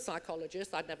been to a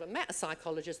psychologist, I'd never met a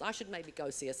psychologist, I should maybe go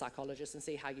see a psychologist and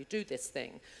see how you do this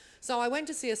thing. So I went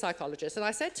to see a psychologist, and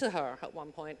I said to her at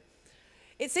one point,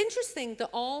 it's interesting that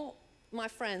all my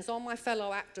friends, all my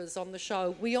fellow actors on the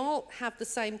show, we all have the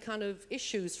same kind of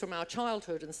issues from our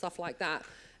childhood and stuff like that.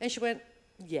 And she went,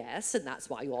 yes, and that's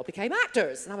why you all became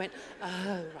actors. And I went,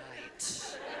 oh,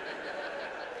 right.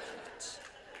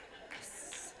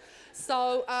 Yes.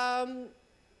 So,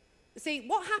 see,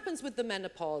 what happens with the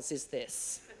menopause is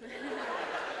this.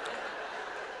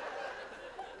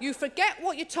 You forget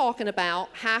what you're talking about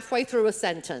halfway through a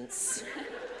sentence.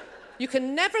 You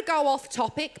can never go off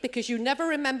topic because you never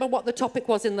remember what the topic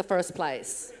was in the first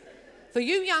place. For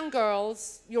you young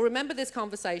girls, you'll remember this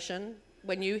conversation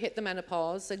when you hit the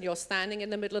menopause and you're standing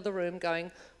in the middle of the room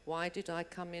going, why did I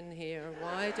come in here?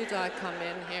 Why did I come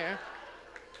in here?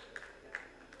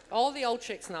 All the old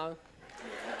chicks know.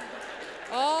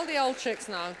 All the old chicks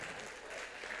know.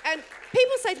 And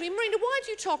people say to me, Marina, why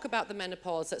do you talk about the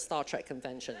menopause at Star Trek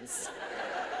conventions?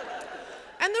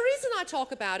 And the reason I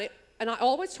talk about it, and I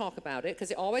always talk about it, because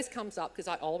it always comes up, because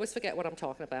I always forget what I'm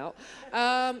talking about,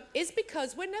 is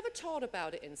because we're never taught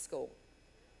about it in school.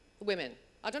 Women.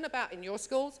 I don't know about in your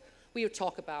schools. We're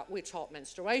taught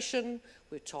menstruation,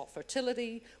 we're taught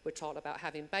fertility, we're taught about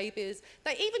having babies.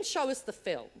 They even show us the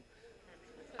film.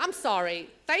 I'm sorry,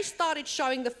 they started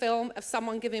showing the film of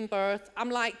someone giving birth. I'm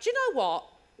like, do you know what?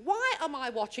 Why am I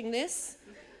watching this?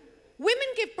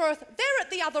 Women give birth, they're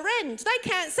at the other end, they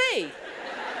can't see.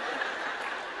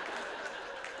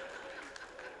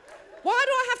 Why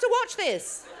do I have to watch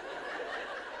this?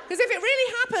 Because if it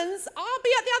really happens, I'll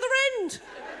be at the other end.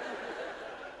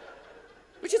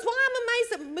 Which is why I'm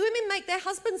amazed that women make their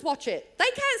husbands watch it. They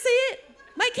can't see it.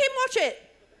 Make him watch it.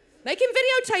 Make him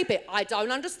videotape it. I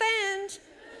don't understand.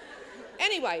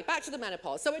 Anyway, back to the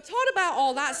menopause. So we're taught about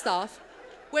all that stuff.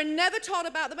 We're never taught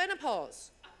about the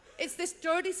menopause. It's this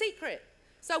dirty secret.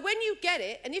 So when you get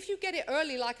it, and if you get it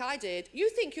early like I did, you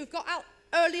think you've got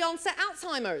early onset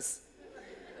Alzheimer's.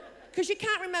 Because you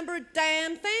can't remember a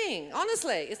damn thing.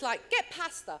 Honestly, it's like, get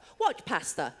pasta. What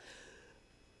pasta?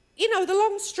 You know, the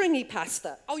long stringy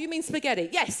pasta. Oh, you mean spaghetti?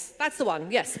 Yes, that's the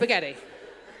one. Yes, spaghetti.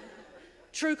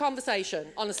 True conversation,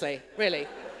 honestly, really.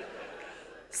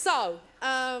 So,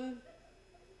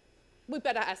 we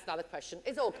better ask another question.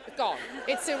 It's all gone.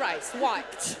 It's erased,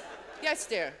 wiped. Yes,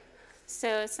 dear.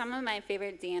 So some of my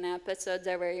favorite Deanna episodes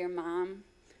are where your mom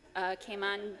came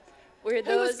on.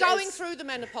 Who was going through the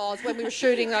menopause when we were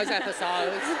shooting those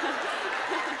episodes.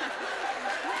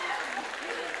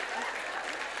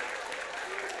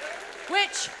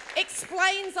 which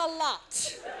explains a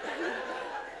lot.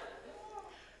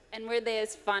 And were they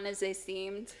as fun as they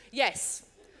seemed? Yes.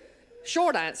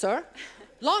 Short answer.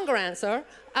 Longer answer.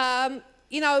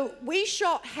 You know, we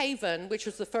shot Haven, which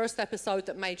was the first episode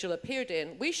that Majel appeared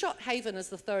in. We shot Haven as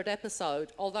the third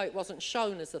episode, although it wasn't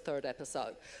shown as the third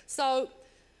episode. So,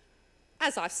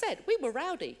 as I've said, we were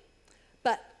rowdy.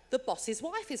 But the boss's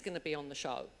wife is going to be on the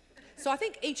show. So I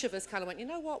think each of us kind of went, you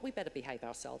know what, we better behave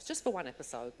ourselves. Just for one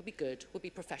episode. We'll be good. We'll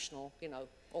be professional, you know,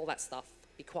 all that stuff.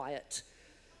 Be quiet.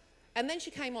 And then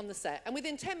she came on the set. And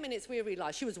within 10 minutes, we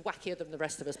realized she was wackier than the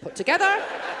rest of us put together.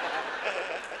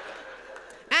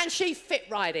 And she fit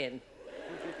right in.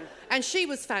 And she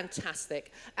was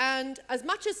fantastic. And as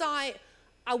much as I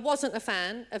wasn't a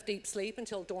fan of Deep Sleep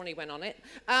until Dorney went on it,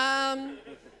 I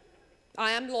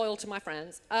am loyal to my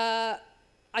friends.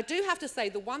 I do have to say,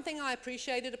 the one thing I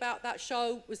appreciated about that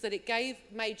show was that it gave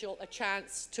Majel a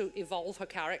chance to evolve her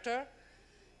character,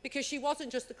 because she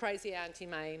wasn't just the crazy Auntie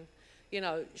Mame. You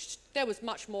know, there was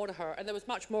much more to her, and there was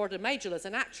much more to Majel as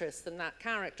an actress than that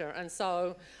character. And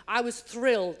so I was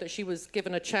thrilled that she was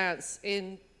given a chance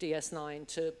in DS9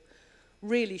 to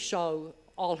really show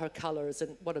all her colors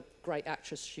and what a great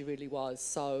actress she really was.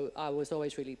 So I was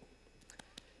always really,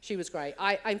 she was great.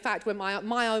 In fact, when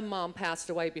my own mom passed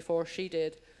away before she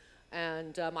did,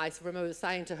 and I remember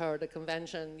saying to her at a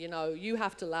convention, you know, you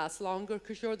have to last longer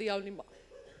because you're the only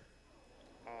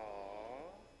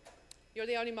You're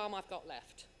the only mom I've got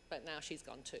left, but now she's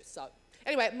gone too. So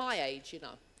anyway, at my age, you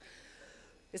know,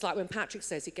 it's like when Patrick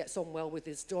says he gets on well with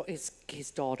his daughter, his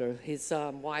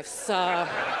wife's...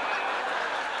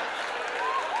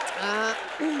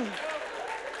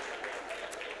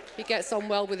 he gets on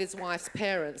well with his wife's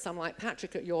parents. I'm like,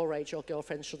 Patrick, at your age, your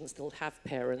girlfriend shouldn't still have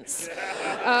parents.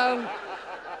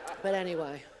 But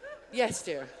anyway, yes,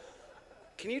 dear.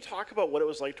 Can you talk about what it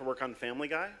was like to work on Family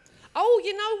Guy? Oh,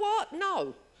 you know what?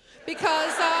 No.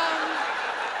 Because,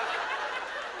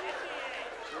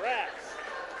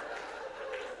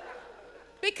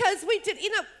 because we did,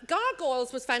 you know,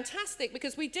 Gargoyles was fantastic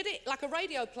because we did it like a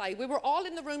radio play. We were all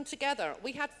in the room together.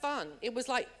 We had fun. It was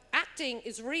like acting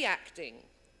is reacting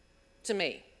to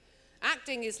me.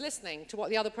 Acting is listening to what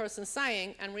the other person's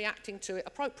saying and reacting to it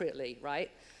appropriately,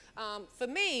 right? For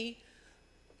me,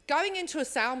 going into a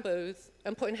sound booth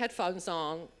and putting headphones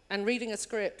on and reading a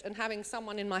script and having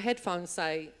someone in my headphones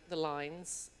say the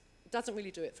lines doesn't really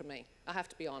do it for me, I have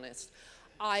to be honest.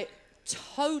 I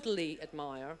totally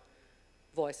admire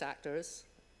voice actors.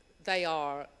 They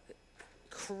are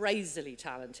crazily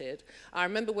talented. I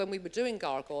remember when we were doing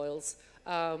Gargoyles,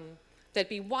 there'd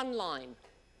be one line,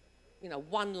 you know,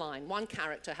 one line. One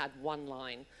character had one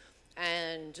line.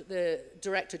 And the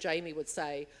director, Jamie, would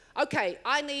say, okay,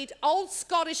 I need old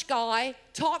Scottish guy,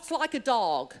 talks like a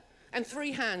dog. And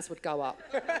 3 hands would go up.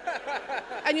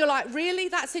 And you're like, really?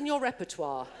 That's in your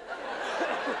repertoire?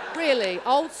 Really?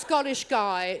 Old Scottish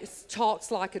guy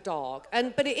talks like a dog.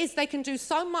 But it is, they can do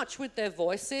so much with their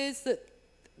voices that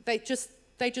they just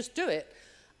do it.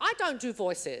 I don't do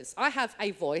voices. I have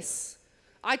a voice.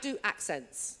 I do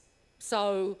accents.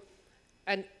 So,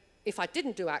 and if I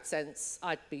didn't do accents,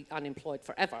 I'd be unemployed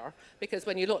forever, because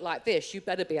when you look like this, you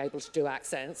better be able to do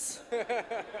accents.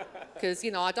 Because,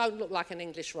 you know, I don't look like an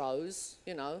English rose,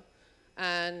 you know,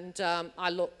 and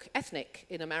I look ethnic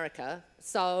in America,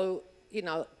 so, you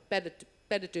know,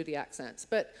 better do the accents.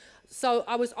 But, so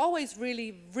I was always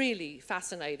really, really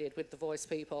fascinated with the voice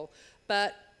people,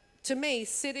 but to me,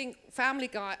 Family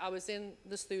Guy, I was in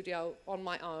the studio on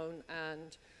my own,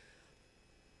 and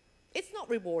it's not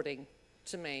rewarding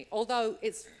to me, although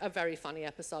it's a very funny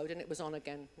episode, and it was on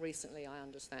again recently, I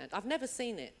understand. I've never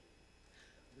seen it.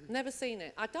 Never seen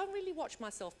it. I don't really watch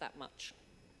myself that much,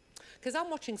 because I'm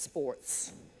watching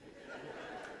sports.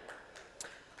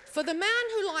 For the man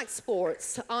who likes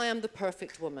sports, I am the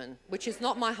perfect woman, which is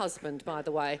not my husband, by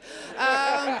the way.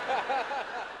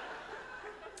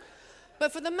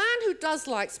 But for the man who does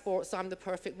like sports, I'm the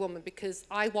perfect woman, because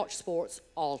I watch sports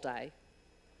all day.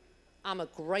 I'm a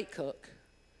great cook.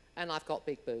 And I've got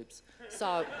big boobs.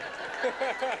 So,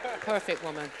 perfect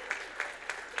woman.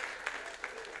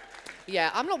 Yeah,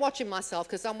 I'm not watching myself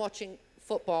because I'm watching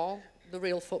football, the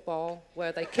real football,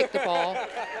 where they kick the ball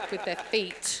with their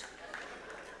feet,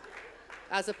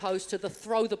 as opposed to the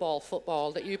throw the ball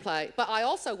football that you play. But I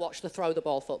also watch the throw the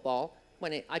ball football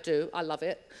I love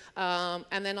it.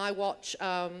 And then I watch,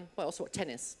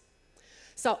 tennis.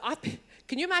 So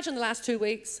can you imagine the last 2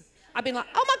 weeks? I've been like,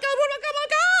 oh my God,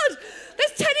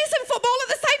 there's tennis and football at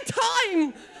the same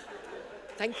time.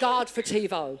 Thank God for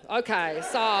TiVo. Okay,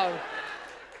 so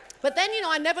But then, you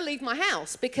know, I never leave my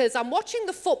house because I'm watching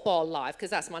the football live,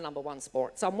 because that's my #1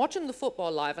 sport. So I'm watching the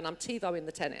football live and I'm TiVoing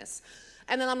the tennis.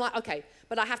 And then I'm like, okay,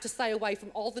 but I have to stay away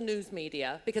from all the news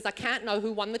media because I can't know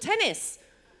who won the tennis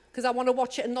because I want to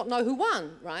watch it and not know who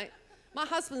won, right? My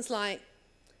husband's like,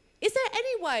 is there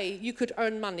any way you could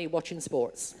earn money watching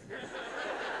sports?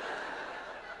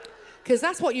 Because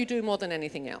that's what you do more than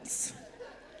anything else.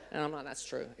 And I'm like, that's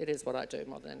true. It is what I do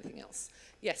more than anything else.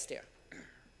 Yes, dear.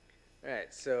 All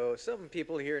right, so some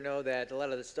people here know that a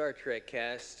lot of the Star Trek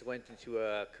cast went into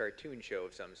a cartoon show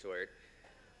of some sort.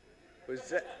 Was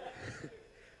that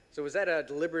so? Was that a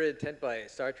deliberate intent by a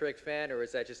Star Trek fan, or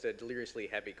was that just a deliriously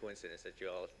happy coincidence that you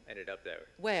all ended up there?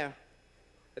 Where?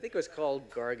 I think it was called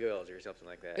Gargoyles or something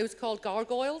like that. It was called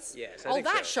Gargoyles? Yes, I think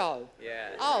that show? Yeah.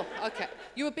 Oh, okay.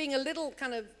 You were being a little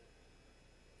kind of...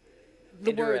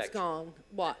 The word's gone.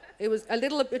 What? It was a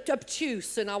little bit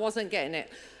obtuse and I wasn't getting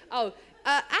it. Oh,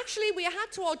 actually we had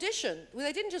to audition.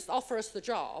 They didn't just offer us the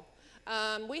job.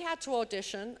 We had to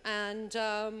audition and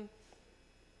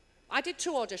I did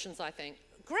 2 auditions, I think.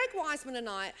 Greg Wiseman and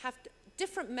I have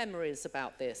different memories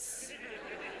about this.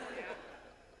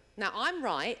 Now, I'm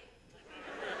right.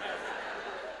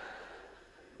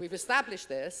 We've established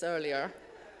this earlier.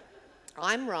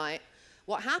 I'm right.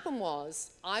 What happened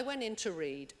was, I went in to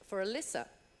read for Alyssa.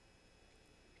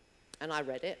 And I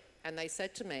read it, and they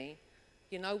said to me,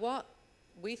 you know what?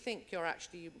 We think you're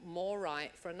actually more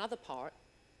right for another part,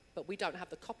 but we don't have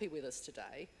the copy with us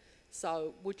today.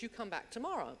 So would you come back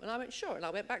tomorrow? And I went, sure. And I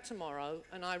went back tomorrow,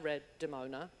 and I read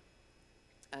Demona.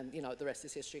 And, you know, the rest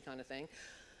is history kind of thing.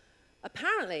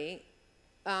 Apparently,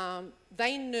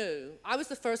 they knew, I was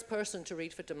the first person to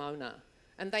read for Demona,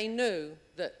 and they knew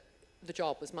that the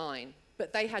job was mine,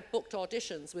 but they had booked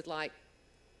auditions with like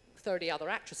 30 other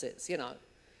actresses, you know,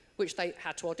 which they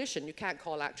had to audition. You can't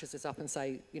call actresses up and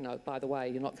say, you know, by the way,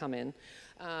 you're not coming.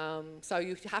 So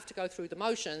you have to go through the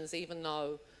motions even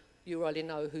though you already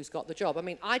know who's got the job. I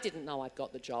mean, I didn't know I'd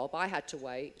got the job. I had to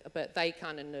wait, but they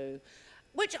kind of knew,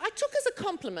 which I took as a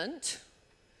compliment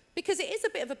because it is a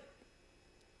bit of a,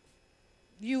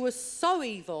 you were so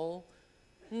evil,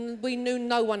 we knew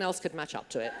no one else could match up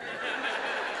to it.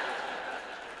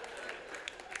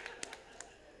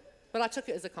 But I took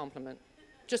it as a compliment,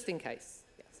 just in case.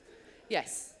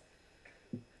 Yes.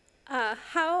 Yes.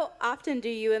 How often do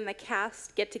you and the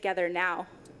cast get together now?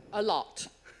 A lot.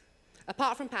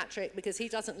 Apart from Patrick, because he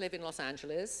doesn't live in Los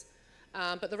Angeles.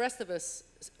 But the rest of us,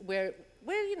 we're,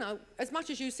 you know, as much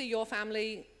as you see your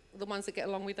family, the ones that get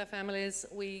along with their families,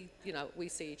 we, you know, we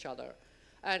see each other.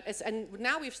 And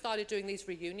now we've started doing these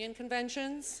reunion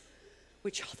conventions,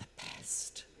 which are the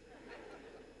best.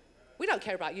 We don't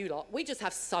care about you lot. We just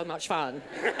have so much fun.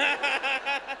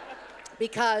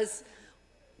 Because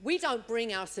we don't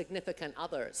bring our significant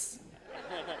others.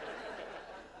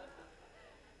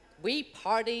 We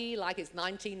party like it's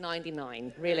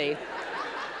 1999, really.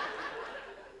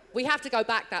 We have to go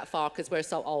back that far because we're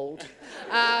so old.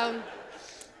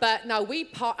 But no, we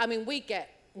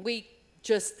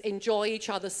just enjoy each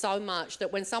other so much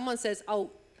that when someone says, oh,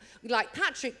 like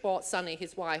Patrick brought Sunny,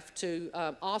 his wife, to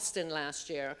Austin last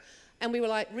year, and we were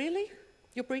like, really?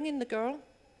 You're bringing the girl?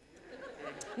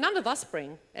 None of us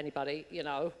bring anybody, you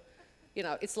know. You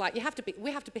know, it's like we have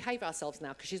to behave ourselves now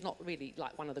because she's not really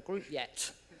like one of the group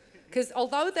yet. Because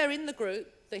although they're in the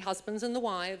group, the husbands and the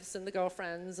wives and the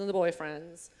girlfriends and the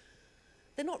boyfriends,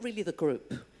 they're not really the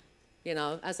group. You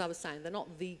know, as I was saying, they're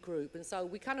not the group. And so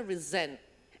we kind of resent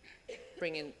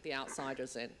bringing the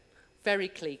outsiders in. Very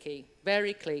cliquey,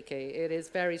 very cliquey. It is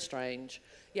very strange.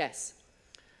 Yes.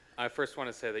 I first want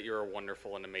to say that you're a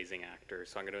wonderful and amazing actor,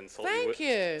 so I'm going to insult you. Thank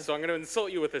you. So I'm going to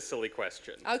insult you with a silly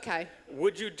question. Okay.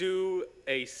 Would you do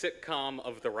a sitcom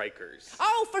of the Rikers?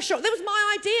 Oh, for sure. That was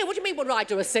my idea. What do you mean, would I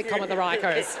do a sitcom of the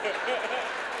Rikers?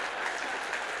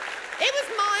 It was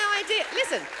my idea.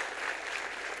 Listen.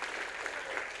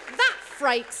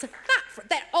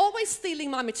 They're always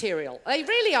stealing my material. They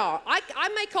really are. I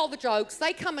make all the jokes.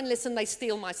 They come and listen. They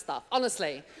steal my stuff.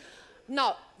 Honestly.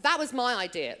 No, that was my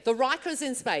idea. The Rikers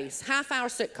in Space, half-hour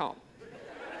sitcom.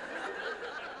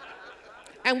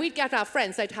 And we'd get our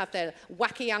friends. They'd have their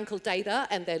wacky Uncle Data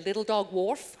and their little dog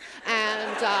Worf.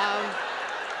 And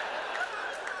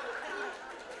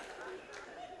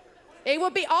it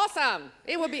would be awesome.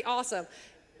 It would be awesome.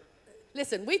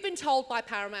 Listen, we've been told by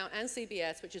Paramount and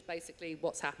CBS, which is basically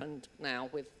what's happened now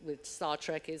with Star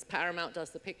Trek, is Paramount does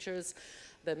the pictures,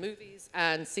 the movies,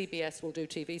 and CBS will do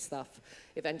TV stuff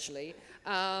eventually.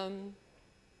 What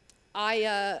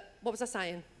was I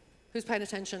saying? Who's paying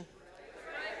attention?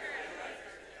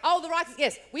 Oh, the Rikers,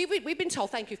 yes. We've been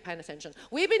told, thank you for paying attention.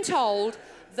 We've been told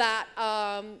that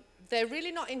they're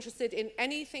really not interested in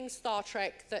anything Star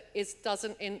Trek that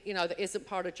that isn't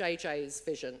part of JJ's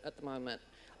vision at the moment.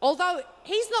 Although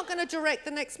he's not going to direct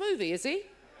the next movie, is he?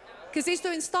 Because he's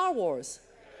doing Star Wars.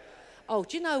 Oh,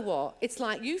 do you know what? It's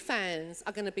like you fans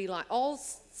are going to be like all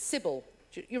Sybil.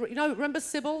 Remember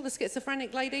Sybil, the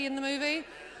schizophrenic lady in the movie?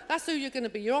 That's who you're going to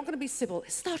be. You're all going to be Sybil.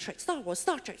 Star Trek, Star Wars,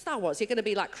 Star Trek, Star Wars. You're going to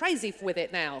be like crazy with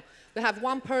it now. We have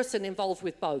one person involved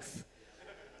with both.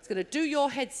 It's going to do your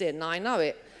heads in, I know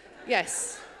it.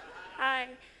 Yes. Hi.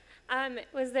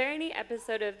 Was there any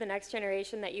episode of The Next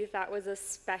Generation that you thought was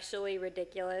especially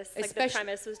ridiculous? Like the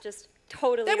premise was just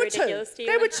totally ridiculous to you?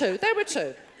 There were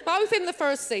two. Both in the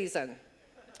first season.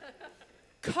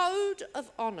 Code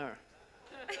of Honor.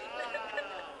 Can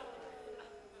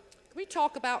we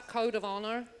talk about Code of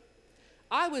Honor?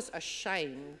 I was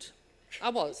ashamed. I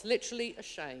was literally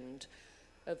ashamed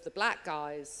of the black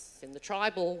guys in the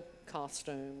tribal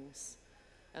costumes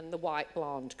and the white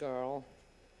blonde girl.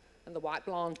 And the white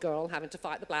blonde girl having to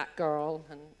fight the black girl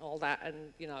and all that.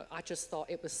 And, I just thought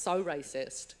it was so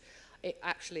racist. It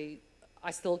actually,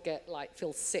 I still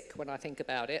feel sick when I think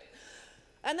about it.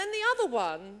 And then the other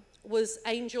one was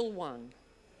Angel One.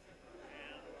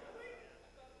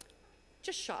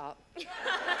 Just shut up.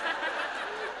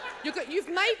 You've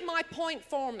made my point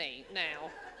for me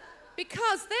now.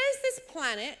 Because there's this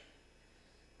planet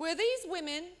where these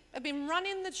women have been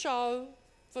running the show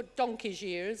for donkey's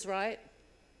years, right?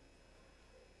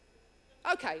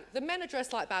 Okay, the men are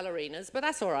dressed like ballerinas, but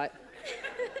that's all right.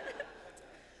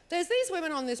 There's these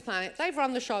women on this planet, they've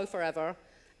run the show forever,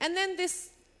 and then this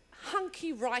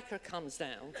hunky Riker comes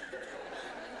down.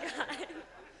 God.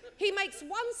 He makes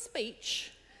one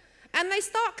speech, and they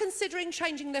start considering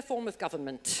changing their form of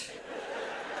government.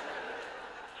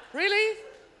 Really?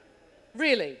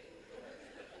 Really?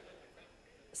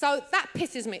 So that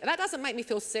pisses me. That doesn't make me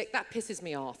feel sick. That pisses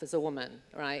me off as a woman,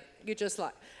 right? You're just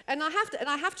like, and I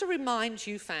have to remind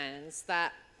you fans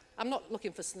that I'm not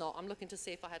looking for snot. I'm looking to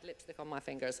see if I had lipstick on my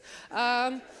fingers.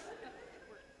 That's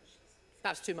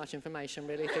too much information,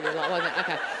 really, for you lot, wasn't it?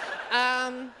 Okay.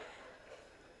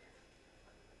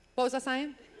 What was I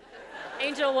saying?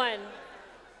 Angel One.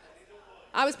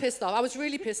 I was pissed off. I was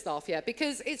really pissed off, yeah,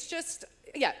 because it's just,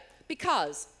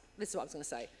 because this is what I was going to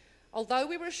say. Although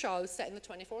we were a show set in the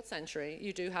 24th century,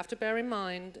 you do have to bear in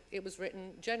mind it was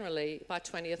written generally by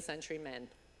 20th century men.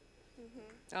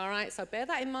 Mm-hmm. All right, so bear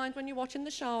that in mind when you're watching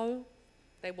the show.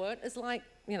 They weren't as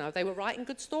they were writing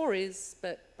good stories,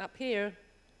 but up here,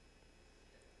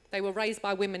 they were raised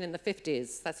by women in the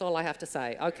 50s. That's all I have to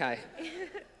say. Okay.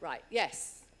 Right,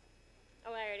 yes.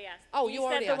 Oh, I already asked. Oh, you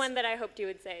already said the asked. one that I hoped you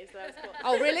would say, so that was cool.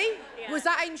 Oh, really? Yeah. Was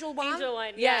that Angel One? Angel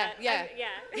One, yeah. Yeah.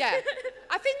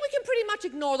 I think we can pretty much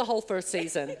ignore the whole first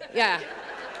season. Yeah.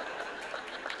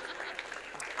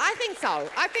 I think so.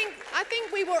 I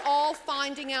think we were all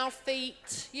finding our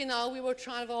feet. We were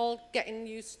trying to all getting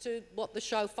used to what the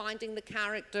show, finding the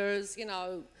characters.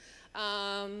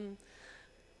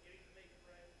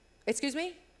 Excuse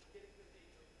me?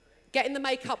 Getting the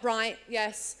makeup right.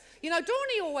 Yes.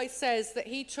 Dorney always says that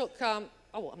he took. I'm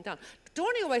done.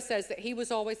 Dorney always says that he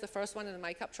was always the first one in the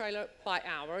makeup trailer by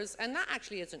hours, and that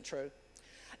actually isn't true.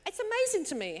 It's amazing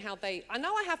to me how I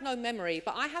know I have no memory,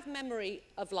 but I have memory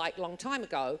of long time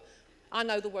ago. I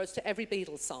know the words to every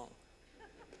Beatles song,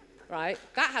 right?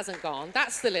 That hasn't gone.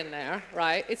 That's still in there,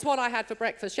 right? It's what I had for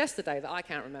breakfast yesterday that I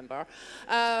can't remember,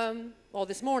 or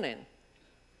this morning.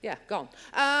 Yeah, gone.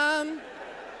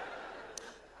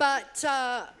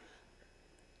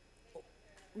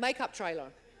 Makeup trailer.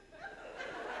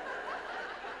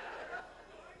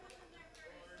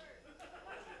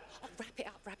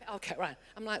 Wrap it. Okay, right.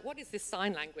 I'm like, what is this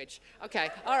sign language? Okay,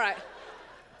 all right.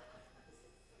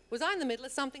 Was I in the middle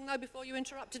of something, though, before you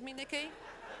interrupted me, Nikki?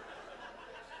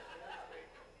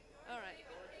 All right.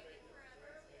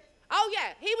 Oh,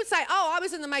 yeah. He would say, I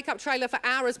was in the makeup trailer for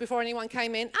hours before anyone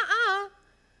came in.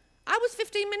 I was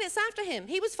 15 minutes after him.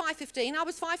 He was 5:15. I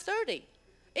was 5:30.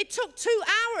 It took 2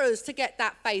 hours to get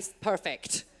that face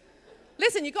perfect.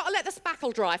 Listen, you've got to let the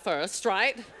spackle dry first,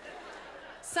 right?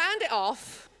 Sand it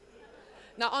off.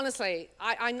 Now, honestly,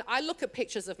 I look at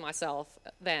pictures of myself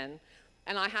then,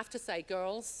 and I have to say,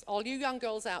 girls, all you young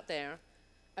girls out there,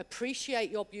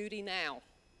 appreciate your beauty now.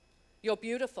 You're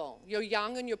beautiful. You're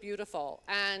young and you're beautiful.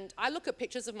 And I look at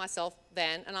pictures of myself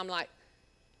then, and I'm like,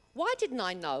 why didn't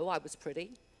I know I was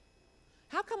pretty?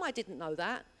 How come I didn't know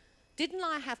that? Didn't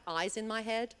I have eyes in my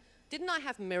head? Didn't I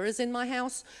have mirrors in my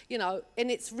house?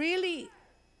 And it's really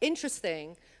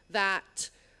interesting that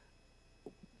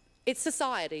it's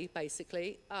society,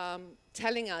 basically,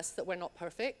 telling us that we're not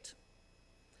perfect.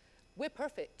 We're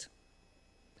perfect.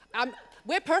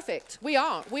 we're perfect. We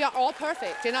are. We are all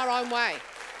perfect in our own way.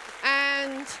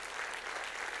 And,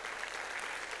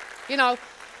 you know,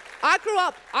 I grew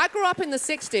up in the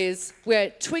 60s where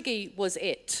Twiggy was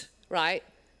it, right?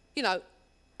 You know,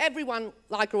 everyone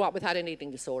I grew up with had an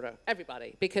eating disorder,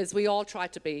 everybody, because we all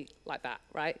tried to be like that,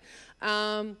 right?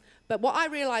 But what I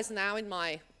realize now in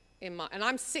my, and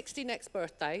I'm 60 next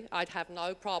birthday, I'd have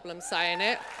no problem saying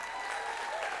it.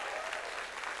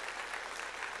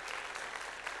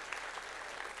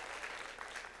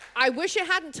 I wish it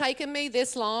hadn't taken me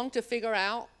this long to figure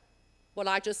out what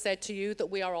I just said to you, that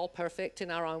we are all perfect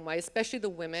in our own way, especially the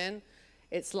women.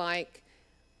 It's like,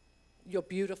 you're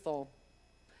beautiful.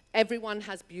 Everyone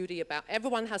has beauty about,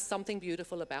 everyone has something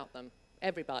beautiful about them,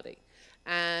 everybody.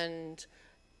 And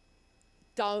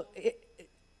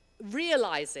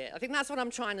realize it. I think that's what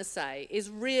I'm trying to say, is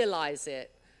realize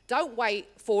it. Don't wait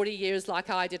 40 years like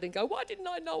I did and go, why didn't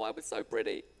I know I was so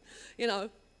pretty? You know,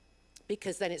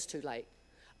 because then it's too late.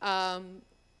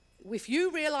 If you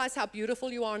realize how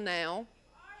beautiful you are now,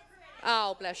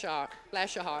 oh, bless your heart,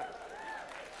 bless your heart.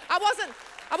 I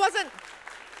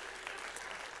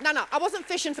wasn't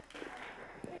fishing for,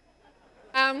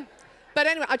 but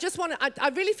anyway, I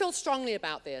really feel strongly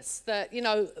about this, that, you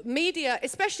know, media,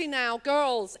 especially now,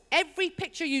 girls, every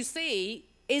picture you see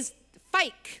is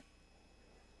fake.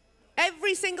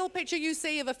 Every single picture you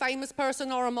see of a famous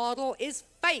person or a model is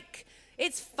fake.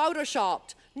 It's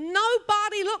photoshopped.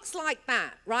 Nobody looks like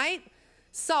that, right?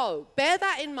 So bear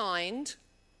that in mind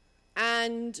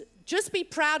and just be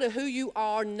proud of who you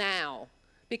are now,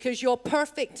 because you're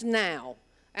perfect now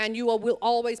and you will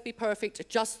always be perfect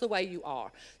just the way you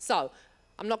are. So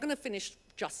I'm not going to finish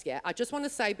just yet. I just want to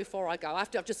say before I go,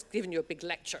 after I've just given you a big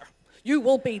lecture, you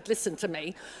will be, listen to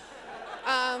me.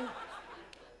 I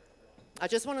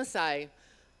just want to say,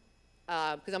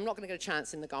 because I'm not going to get a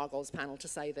chance in the Gargoyles panel to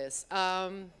say this,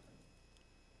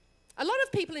 a lot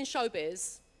of people in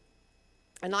showbiz,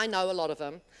 and I know a lot of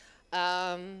them,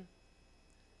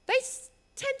 they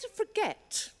tend to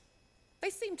forget, they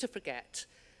seem to forget,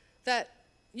 that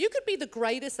you could be the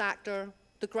greatest actor,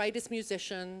 the greatest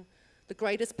musician, the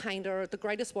greatest painter, the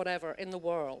greatest whatever in the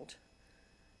world.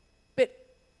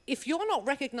 But if you're not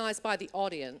recognized by the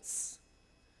audience,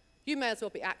 you may as well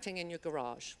be acting in your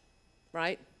garage,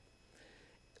 right?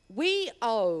 We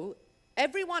owe,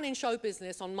 everyone in show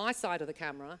business on my side of the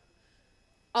camera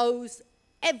owes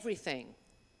everything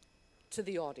to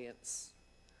the audience.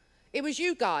 It was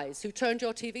you guys who turned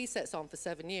your TV sets on for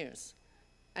 7 years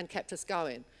and kept us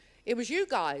going. It was you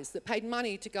guys that paid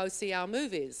money to go see our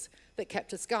movies that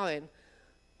kept us going.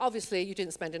 Obviously, you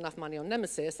didn't spend enough money on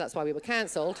Nemesis, that's why we were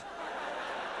cancelled.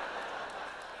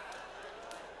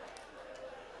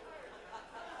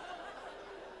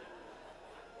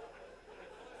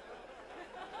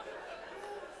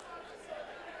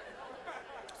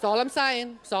 That's all I'm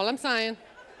saying, that's all I'm saying.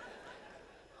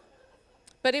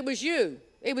 But it was you,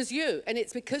 and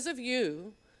it's because of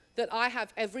you that I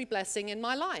have every blessing in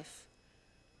my life.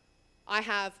 I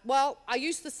have, well, I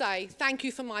used to say, thank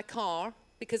you for my car,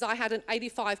 because I had an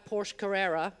 '85 Porsche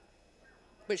Carrera,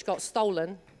 which got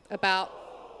stolen about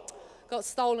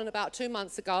 2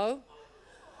 months ago.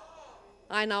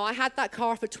 I know, I had that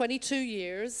car for 22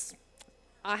 years.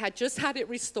 I had just had it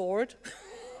restored.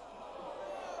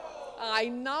 I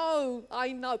know.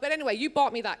 But anyway, you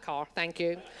bought me that car, thank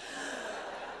you.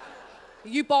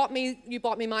 You bought me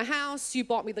my house, you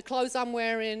bought me the clothes I'm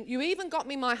wearing, you even got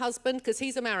me my husband, because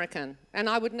he's American, and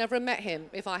I would never have met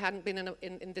him if I hadn't been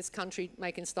in this country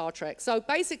making Star Trek. So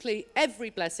basically,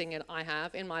 every blessing I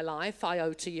have in my life, I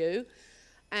owe to you,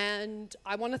 and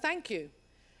I want to thank you.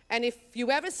 And if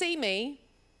you ever see me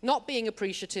not being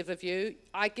appreciative of you,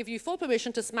 I give you full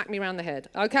permission to smack me around the head,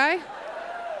 okay?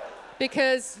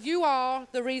 Because you are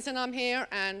the reason I'm here,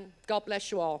 and God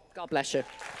bless you all. God bless you.